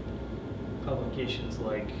that Publications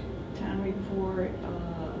like town report,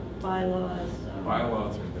 bylaws?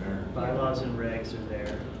 Bylaws are there. bylaws and regs are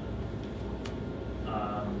there.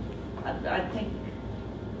 I think,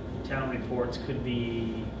 Town reports could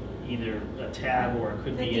be either a tab or it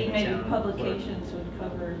could be thinking in the maybe town clerk. publications would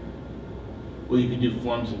cover, Well, you can do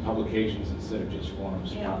forms and publications instead of just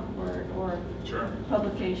forms. you know, or Sure.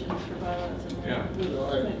 publications for bylaws and Yeah.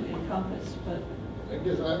 would encompass, but I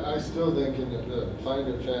guess I still think in the find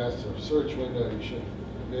it fast or search window, you should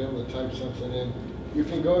be able to type something in. You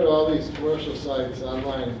can go to all these commercial sites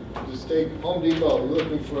online, just take Home Depot, you're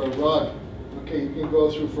looking for a rug. Okay, you can go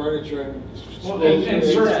through furniture and. Well, scroll and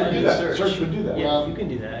through search it. would do that. Search would do that. Yeah, you can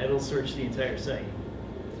do that. It'll search the entire site.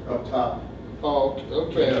 Up top. Oh,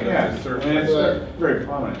 okay. Yeah, Search. and it's very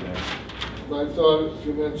prominent there. But I thought a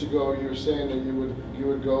few minutes ago, you were saying that you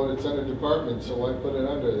would go, it's under department, so why put it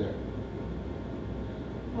under there?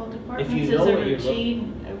 well, If departments you is know a what you're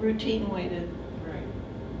routine way to,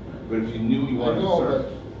 Right. But if you knew you I wanted to know, search.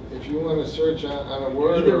 but if you want to search on a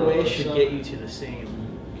word. Either or way on should something- get you to the same.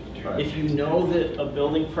 Right. If you know that a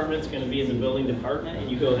building permit's gonna be in the building department,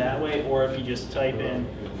 you go that way, or if you just type in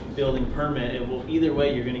building permit, it will, either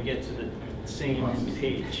way, you're gonna get to the same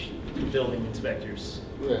page, the building inspectors.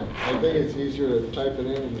 Yeah, I think it's easier to type it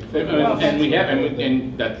in. And we have,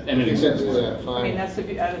 and that, and it exists. Yeah, I mean, fine. that's And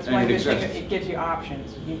why it good thing, exists. it gives you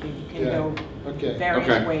options. You can Yeah. go Okay. various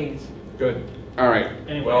Okay. ways. Good. All right,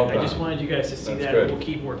 Anyway, Well I just done. wanted you guys to see That's that, good. we'll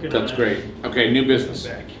keep working on that. that's great. Okay, new business.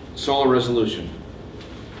 Back. Solar resolution.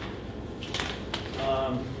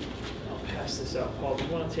 I'll pass this out. Paul, do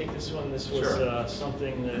you want to take this one? This was Sure.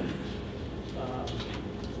 something that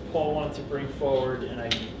Paul wanted to bring forward,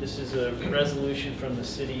 and this is a resolution from the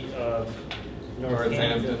city of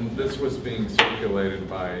Northampton. Northampton, this was being circulated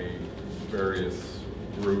by various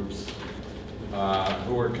groups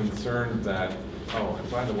who are concerned that, oh,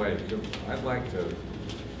 and by the way, I'd like to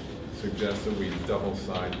suggest that we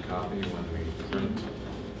double-side copy when we print,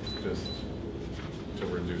 just to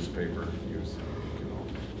reduce paper use.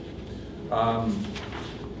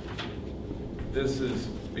 This is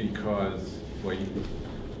because, well,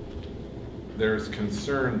 there's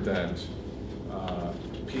concern that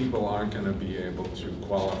people aren't going to be able to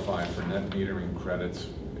qualify for net metering credits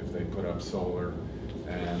if they put up solar,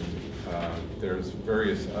 and there's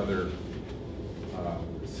various other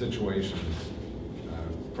situations,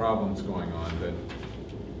 problems going on that,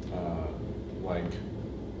 like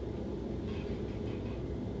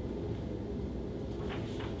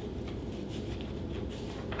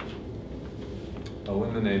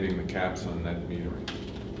eliminating the caps on net metering.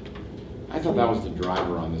 I thought that was the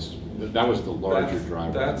driver on this, that was the larger driver.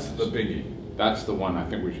 on That's the this. biggie. That's the one I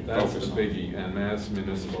think we should That's focus the on. biggie, and Mass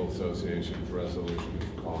Municipal Association's resolution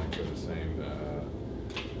calling for the same,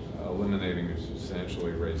 eliminating or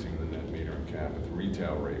substantially raising the net metering cap at the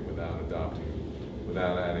retail rate without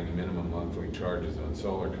adding minimum monthly charges on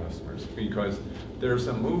solar customers, because there's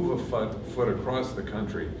a move afoot across the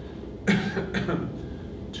country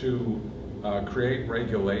to create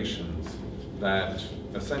regulations that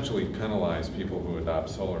essentially penalize people who adopt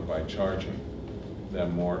solar by charging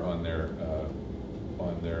them more on their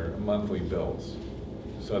monthly bills,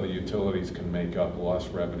 so the utilities can make up lost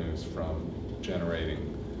revenues from generating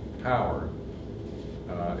power.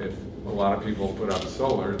 If a lot of people put up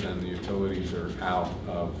solar, then the utilities are out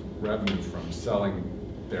of revenue from selling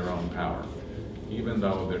their own power, even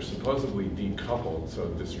though they're supposedly decoupled, so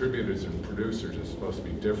distributors and producers are supposed to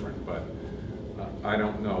be different, but I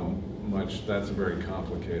don't know much. That's a very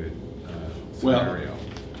complicated scenario.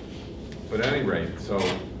 But at any rate, so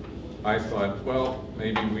I thought, well,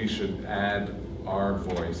 maybe we should add our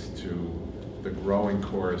voice to the growing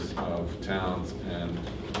chorus of towns and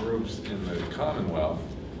groups in the Commonwealth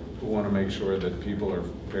who want to make sure that people are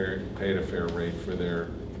paid a fair rate for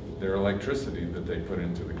their electricity that they put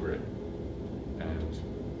into the grid. And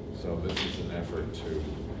so this is an effort to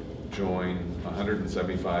join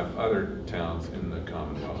 175 other towns in the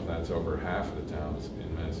Commonwealth. That's over half the towns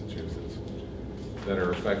in Massachusetts that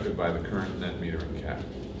are affected by the current net metering cap.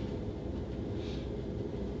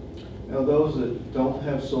 Now, those that don't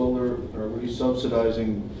have solar, are we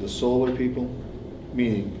subsidizing the solar people?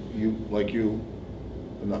 Meaning, you, like you,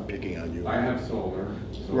 I'm not picking on you. I have solar.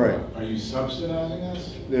 So Right. Are you subsidizing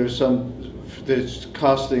us? There's some, that's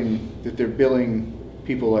costing, that they're billing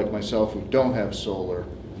people like myself who don't have solar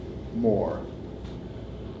more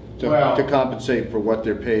to compensate for what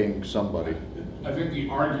they're paying somebody. I think the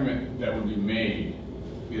argument that would be made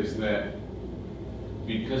is that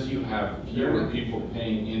because you have fewer people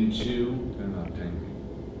paying into... They're not paying me.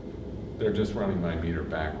 They're just running my meter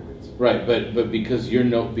backwards. Right, but because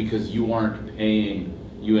because you aren't paying,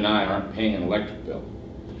 you and I aren't paying an electric bill.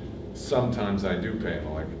 Sometimes I do pay an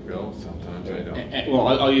electric bill, sometimes I don't. Well,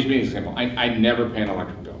 I'll use me as an example. I never pay an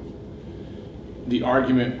electric bill. The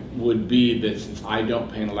argument would be that since I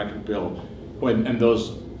don't pay an electric bill, and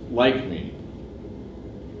those like me,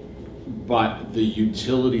 but the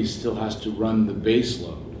utility still has to run the base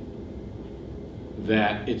load,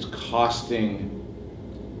 that it's costing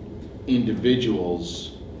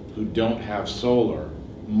individuals who don't have solar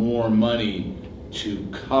more money to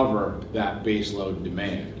cover that base load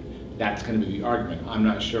demand. That's going to be the argument. I'm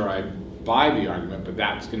not sure I buy the argument, but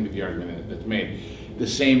that's going to be the argument that's made. The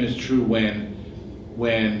same is true when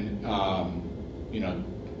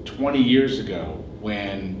 20 years ago,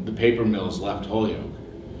 when the paper mills left Holyoke,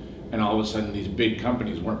 and all of a sudden these big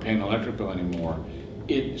companies weren't paying an electric bill anymore,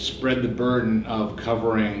 it spread the burden of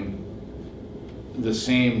covering the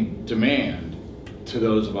same demand to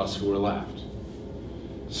those of us who were left.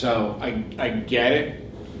 So I get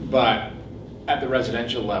it, but at the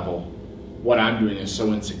residential level, what I'm doing is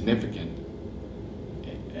so insignificant.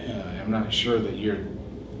 I'm not sure that your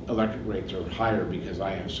electric rates are higher because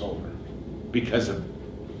I have solar, because of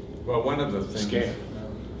Well, one of the things scale.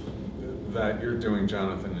 that you're doing,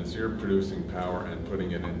 Jonathan, is you're producing power and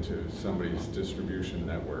putting it into somebody's distribution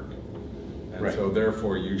network. And Right. so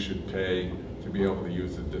therefore you should pay to be able to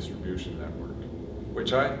use the distribution network,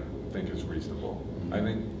 which I think is reasonable. I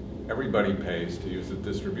think everybody pays to use the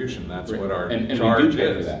distribution. That's what our and charge we do pay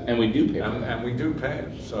is. for that. And we do pay for that. And we do pay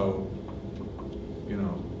it. So, you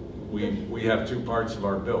know, we have two parts of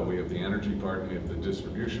our bill. We have the energy part and we have the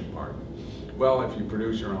distribution part. Well, if you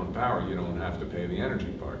produce your own power, you don't have to pay the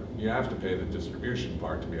energy part. You have to pay the distribution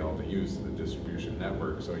part to be able to use the distribution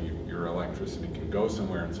network, so your electricity can go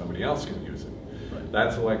somewhere and somebody else can use it. Right.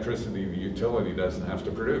 That's electricity the utility doesn't have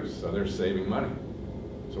to produce, so they're saving money.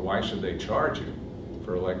 So why should they charge you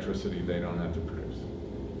for electricity they don't have to produce?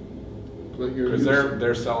 Because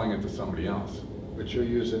they're selling it to somebody else. But you're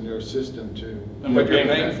using their system too. And what you're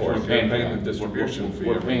paying for it, you're paying the distribution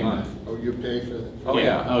fee every month. Oh, you pay for that? Oh,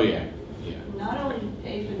 yeah. Oh, yeah. Not only do you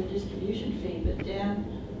pay for the distribution fee, but Dan,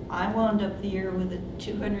 I wound up the year with a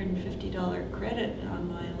 $250 credit on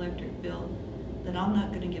my electric bill that I'm not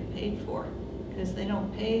going to get paid for, because they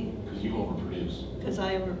don't pay. Because you overproduce. Because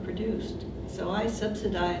I overproduced. So I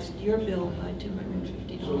subsidized your bill by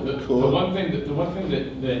 $250. So the one thing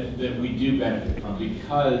that we do benefit from,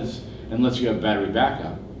 because unless you have battery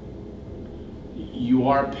backup, you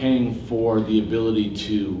are paying for the ability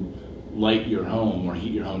to light your home or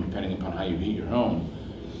heat your home, depending upon how you heat your home,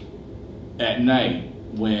 at night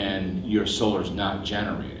when your solar's not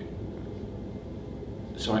generating.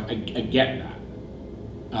 So I get that,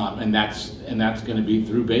 and that's going to be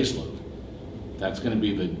through baseload. That's going to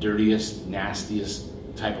be the dirtiest, nastiest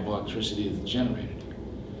type of electricity that's generated.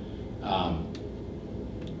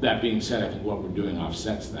 That being said, I think what we're doing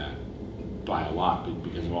offsets that by a lot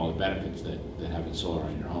because of all the benefits that having solar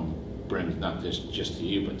on your home brings, not just to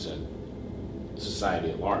you, but to society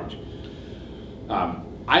at large.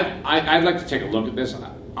 I'd like to take a look at this.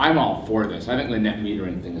 I'm all for this. I think the net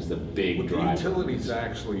metering thing is the big driver. The utilities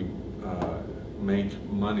actually make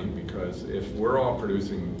money, because if we're all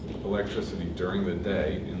producing electricity during the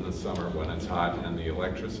day in the summer when it's hot and the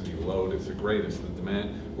electricity load is the greatest, the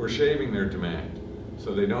demand, we're shaving their demand,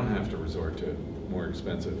 so they don't have to resort to more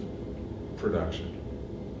expensive production.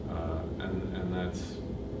 And that's,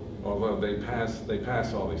 although they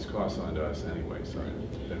pass all these costs on to us anyway, so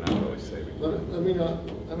they're not really saving.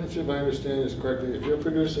 Let me see if I understand this correctly. If you're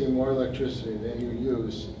producing more electricity than you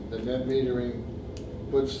use, the net metering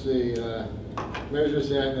puts the, measures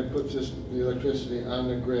that and puts the electricity on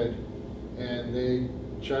the grid, and they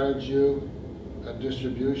charge you a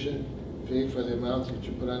distribution fee for the amount that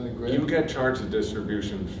you put on the grid? You get charged a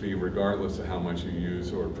distribution fee regardless of how much you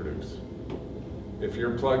use or produce. If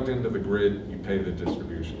you're plugged into the grid, you pay the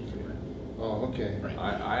distribution fee. Oh, okay.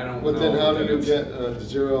 I don't know. But then how do you get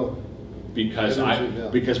zero? Because energy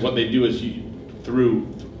bill? because what they do is through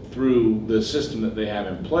the system that they have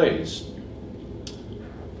in place,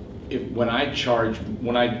 when I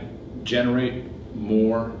generate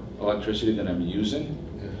more electricity than I'm using,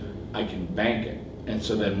 I can bank it. And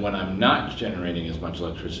so then when I'm not generating as much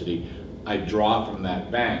electricity, I draw from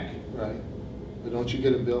that bank. Right. But don't you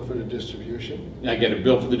get a bill for the distribution? I get a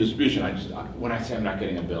bill for the distribution. When I say I'm not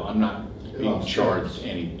getting a bill, I'm not being charged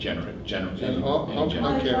any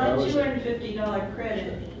 $250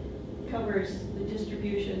 credit covers the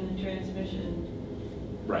distribution and transmission.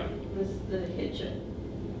 Right. The hitch,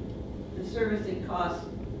 the servicing cost.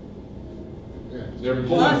 Yeah. They're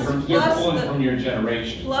pulling from your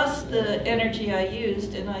generation. Plus the energy I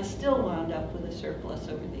used, and I still wound up with a surplus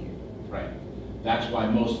over the year. Right. That's why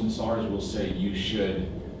most installers will say you should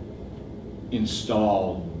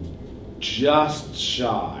install just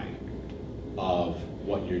shy of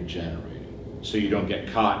what you're generating, so you don't get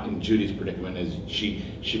caught in Judy's predicament as she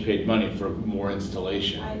paid money for more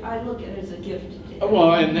installation. I look at it as a gift.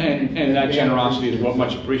 Well, and that generosity is what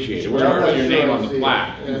much appreciated. We're going to put your name on the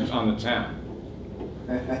plaque on the town.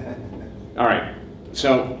 All right.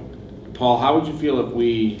 So, Paul, how would you feel if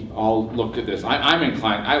we all looked at this? I'm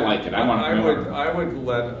inclined. I like it. I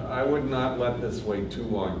would not let this wait too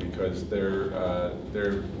long, because they're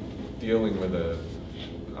dealing with a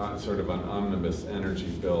sort of an omnibus energy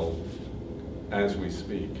bill as we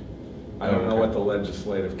speak. I don't know what the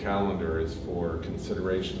legislative calendar is for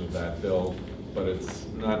consideration of that bill, but it's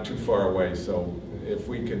not too far away. So if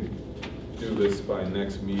we could do this by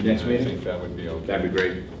next meeting, I think that would be okay. That'd be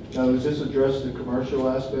great. Now, does this address the commercial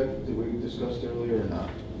aspect that we discussed earlier or not?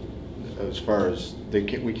 As far as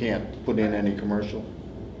we can't put in any commercial?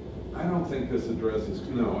 I don't think this addresses,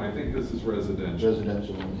 no, I think this is residential.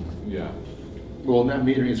 Residential. Yeah. Well, net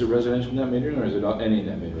metering, is it residential net metering, or is it any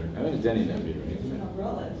net metering? I think it's any net metering, isn't it?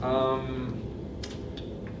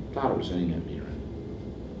 Thought it was any net metering.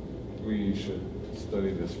 We should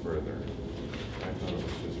study this further. I thought it was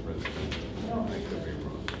just residential. I could be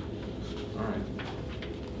wrong. All right.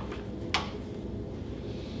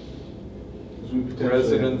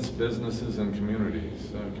 Residents, businesses, and communities.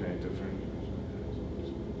 Okay, different.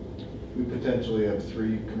 We potentially have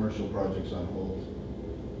 3 commercial projects on hold.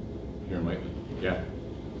 Here in Whately. Yeah.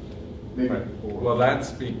 Maybe Right. 4. Well,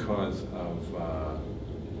 that's because of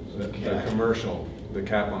the commercial, the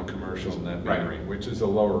cap on commercial net metering, which is a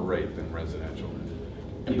lower rate than residential.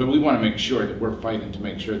 But we want to make sure that we're fighting to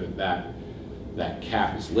make sure that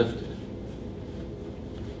cap is lifted.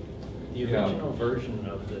 The original version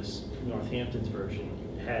of this, Northampton's version,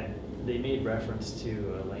 they made reference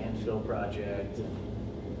to a landfill project and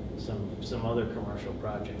some other commercial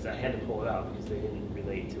projects. I had to pull it out because they didn't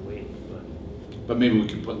relate to Whately, But maybe we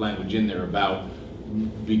could put language in there about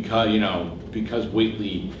because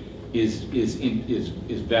Whately is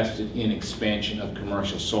vested in expansion of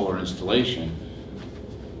commercial solar installation.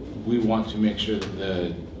 We want to make sure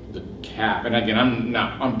that the cap, and again,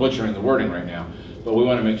 I'm butchering the wording right now, but we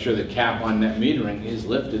want to make sure the cap on net metering is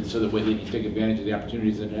lifted so that Whately can take advantage of the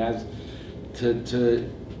opportunities that it has to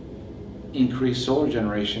increase solar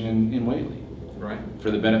generation in Whately. Right.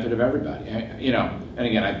 For the benefit of everybody. And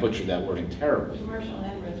again, I butchered that wording terribly. Commercial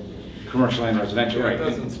and residential. Commercial and residential, Yeah, right. it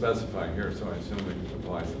doesn't specify here, so I assume it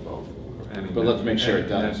applies to both. But let's make sure it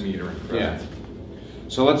does. Net metering. Yeah.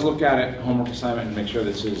 So let's look at it, homework assignment, and make sure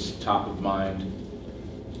this is top of mind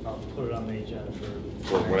I'll put it on the agenda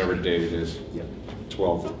for whatever date it is. Yep.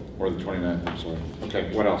 12th or the 29th, I'm sorry. Okay,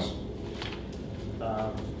 what else?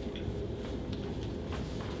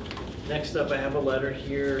 Next up, I have a letter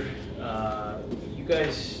here. You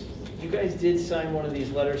guys did sign one of these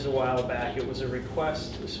letters a while back. It was a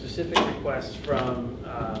specific request from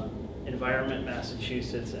Environment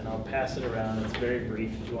Massachusetts, and I'll pass it around. It's very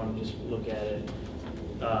brief if you want to just look at it.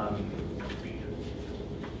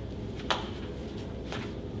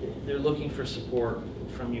 they're looking for support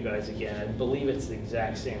from you guys again. I believe it's the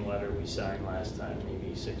exact same letter we signed last time,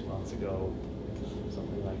 maybe 6 months ago,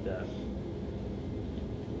 something like that.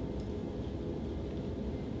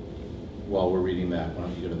 While we're reading that, why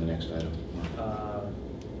don't you go to the next item?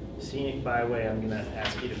 Scenic byway, I'm gonna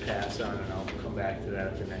ask you to pass on, and I'll come back to that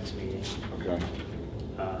at the next meeting. Okay.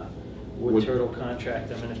 Wood turtle contract,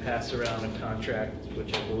 I'm gonna pass around a contract,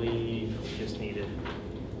 which I believe we just needed.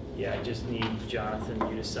 Yeah, I just need Jonathan,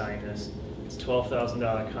 you to sign this. It's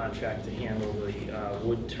 $12,000 contract to handle the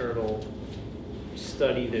wood turtle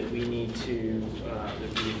study that we need to,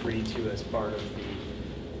 that we agreed to as part of the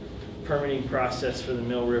permitting process for the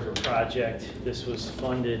Mill River project. This was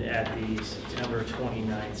funded at the September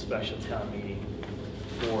 29th special town meeting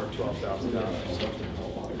for $12,000.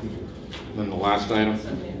 Then the last item?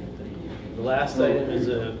 The last item is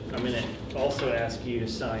I'm going to also ask you to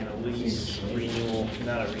sign a lease renewal,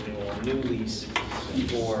 not a renewal, a new lease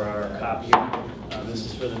for our copier. This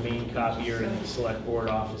is for the main copier in the select board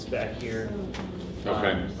office back here.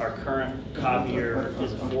 Okay. Our current copier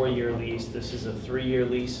is a 4-year lease. This is a 3-year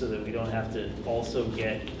lease so that we don't have to also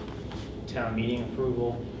get town meeting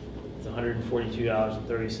approval. It's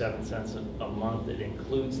 $142.37 a month. It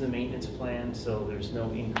includes the maintenance plan, so there's no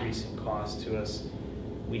increase in cost to us.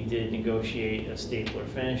 We did negotiate a stapler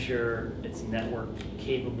finisher. It's network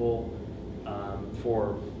capable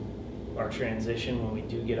for our transition when we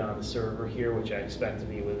do get on the server here, which I expect to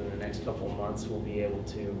be within the next couple of months. We'll be able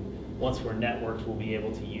to, once we're networked, we'll be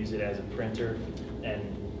able to use it as a printer, and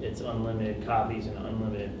it's unlimited copies and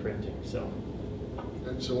unlimited printing. So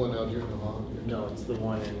That's the one out here in the hall? no, it's the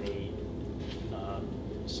one in the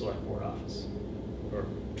select board office or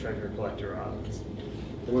treasurer collector office,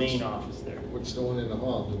 the main office there. What's the one in the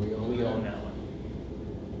hall? Do we own that? We own that one.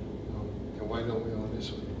 And why don't we own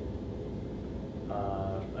this one?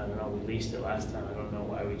 I don't know, we leased it last time, I don't know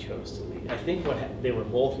why we chose to lease. I think they were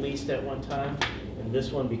both leased at one time, and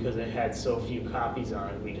this one, because it had so few copies on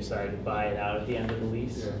it, we decided to buy it out at the end of the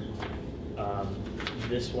lease. Yeah.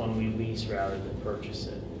 This one we lease rather than purchase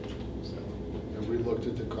it. So, Have we looked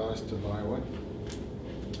at the cost to buy one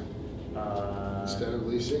instead of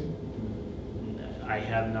leasing? I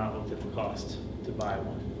have not looked at the cost to buy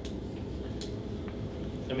one.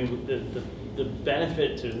 I mean, the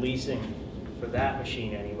benefit to leasing for that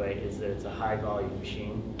machine anyway is that it's a high volume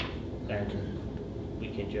machine, and we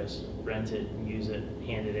can just rent it, use it,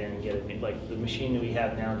 hand it in, and get it. Like the machine that we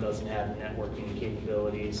have now doesn't have networking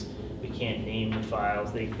capabilities. We can't name the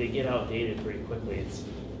files. They get outdated pretty quickly. It's,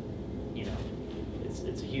 you know,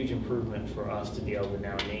 it's a huge improvement for us to be able to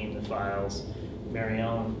now name the files. Mary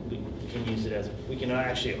Ellen, we can use it as we can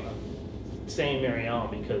actually saying Mary Ellen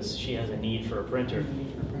because she has a need for a printer.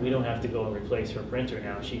 We don't have to go and replace her printer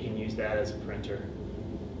now. She can use that as a printer.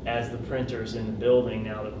 As the printers in the building,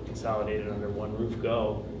 now that we're consolidated under one roof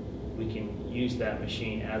go, we can use that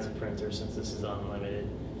machine as a printer since this is unlimited,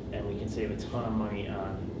 and we can save a ton of money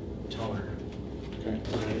on toner. Okay.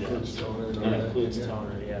 That includes toner and all That that. includes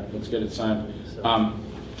toner, yeah. Let's get it signed.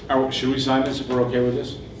 So- Should we sign this if we're okay with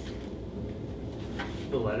this?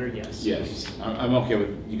 The letter, yes. Yes. I'm okay with,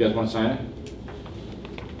 you guys want to sign it?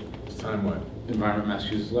 Sign what? Environment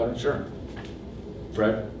Massachusetts letter? Sure.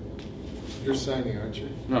 Fred? You're signing, aren't you?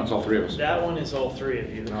 No, it's all three of us. That one is all three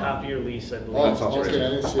of you. The No. copier lease, I believe. Oh, that's all three of okay, us. I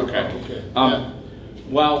didn't see it. Okay. Okay.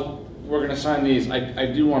 Well, we're going to sign these. I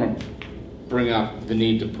do want to bring up the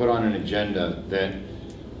need to put on an agenda that,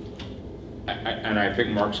 and I think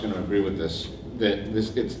Mark's going to agree with this, that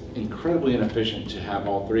it's incredibly inefficient to have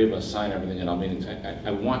all three of us sign everything at our meetings.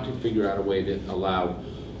 I want to figure out a way to allow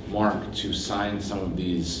Mark to sign some of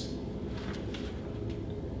these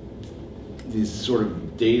sort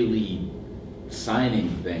of daily signing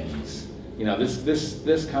things. You know,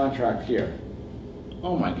 this contract here.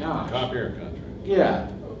 Oh my gosh. Copier contract. Yeah.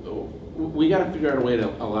 We got to figure out a way to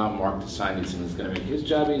allow Mark to sign these things. It's going to make his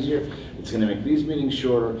job easier. It's going to make these meetings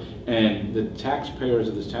shorter, and the taxpayers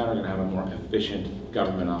of this town are going to have a more efficient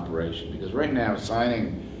government operation. Because right now,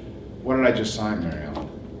 signing, what did I just sign, Mary Ellen?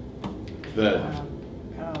 The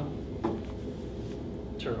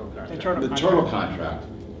Turtle contract. the turtle contract.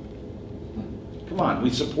 Come on, we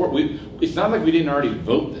support. It's not like we didn't already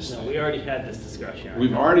vote this No, thing. we already had this discussion.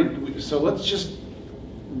 We've already. So let's just.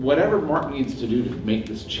 Whatever Mark needs to do to make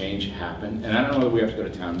this change happen, and I don't know whether we have to go to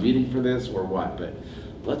town meeting for this or what, but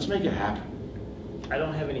let's make it happen. I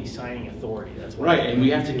don't have any signing authority, that's what. Right, and we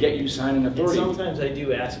have to get you signing And authority. sometimes I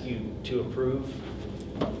do ask you to approve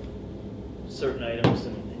certain items,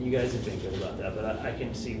 and you guys have been good about that, but I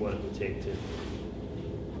can see what it would take to.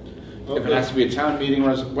 If it has to be a town meeting,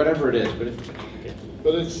 whatever it is, but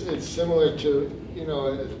But it's similar to, you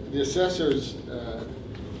know, the assessors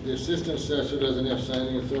the assistant assessor doesn't have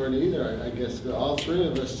signing authority either. I guess all three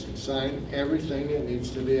of us sign everything that needs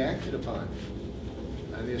to be acted upon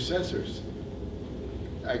on the assessors.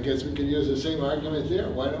 I guess we could use the same argument there.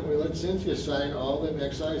 Why don't we let Cynthia sign all the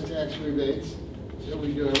excise tax rebates that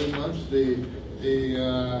we do every month, the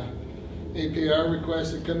APR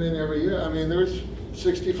requests that come in every year. I mean, there's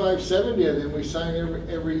 65, 70 of them we sign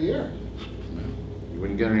every year. You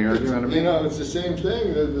wouldn't get any argument out of me? You know, it's the same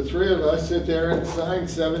thing. The three of us sit there and sign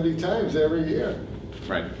 70 times every year.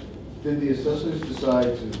 Right. Did the assessors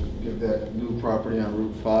decide to give that new property on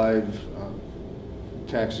Route 5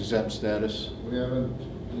 tax exempt status? We haven't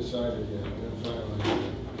decided yet. We haven't finalized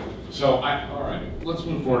yet. So, all right, let's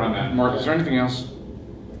move forward on that. Mark, is there anything else?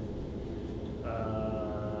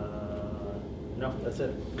 No, that's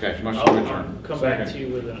it. Okay, motion I'll to adjourn. come back to you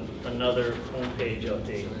with another homepage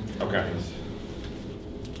update. Okay.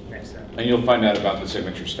 Next time. And you'll find out about the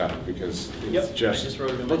signature stuff because it's Yep, I just wrote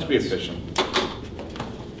it in my let's be notes. efficient.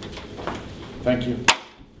 Thank you.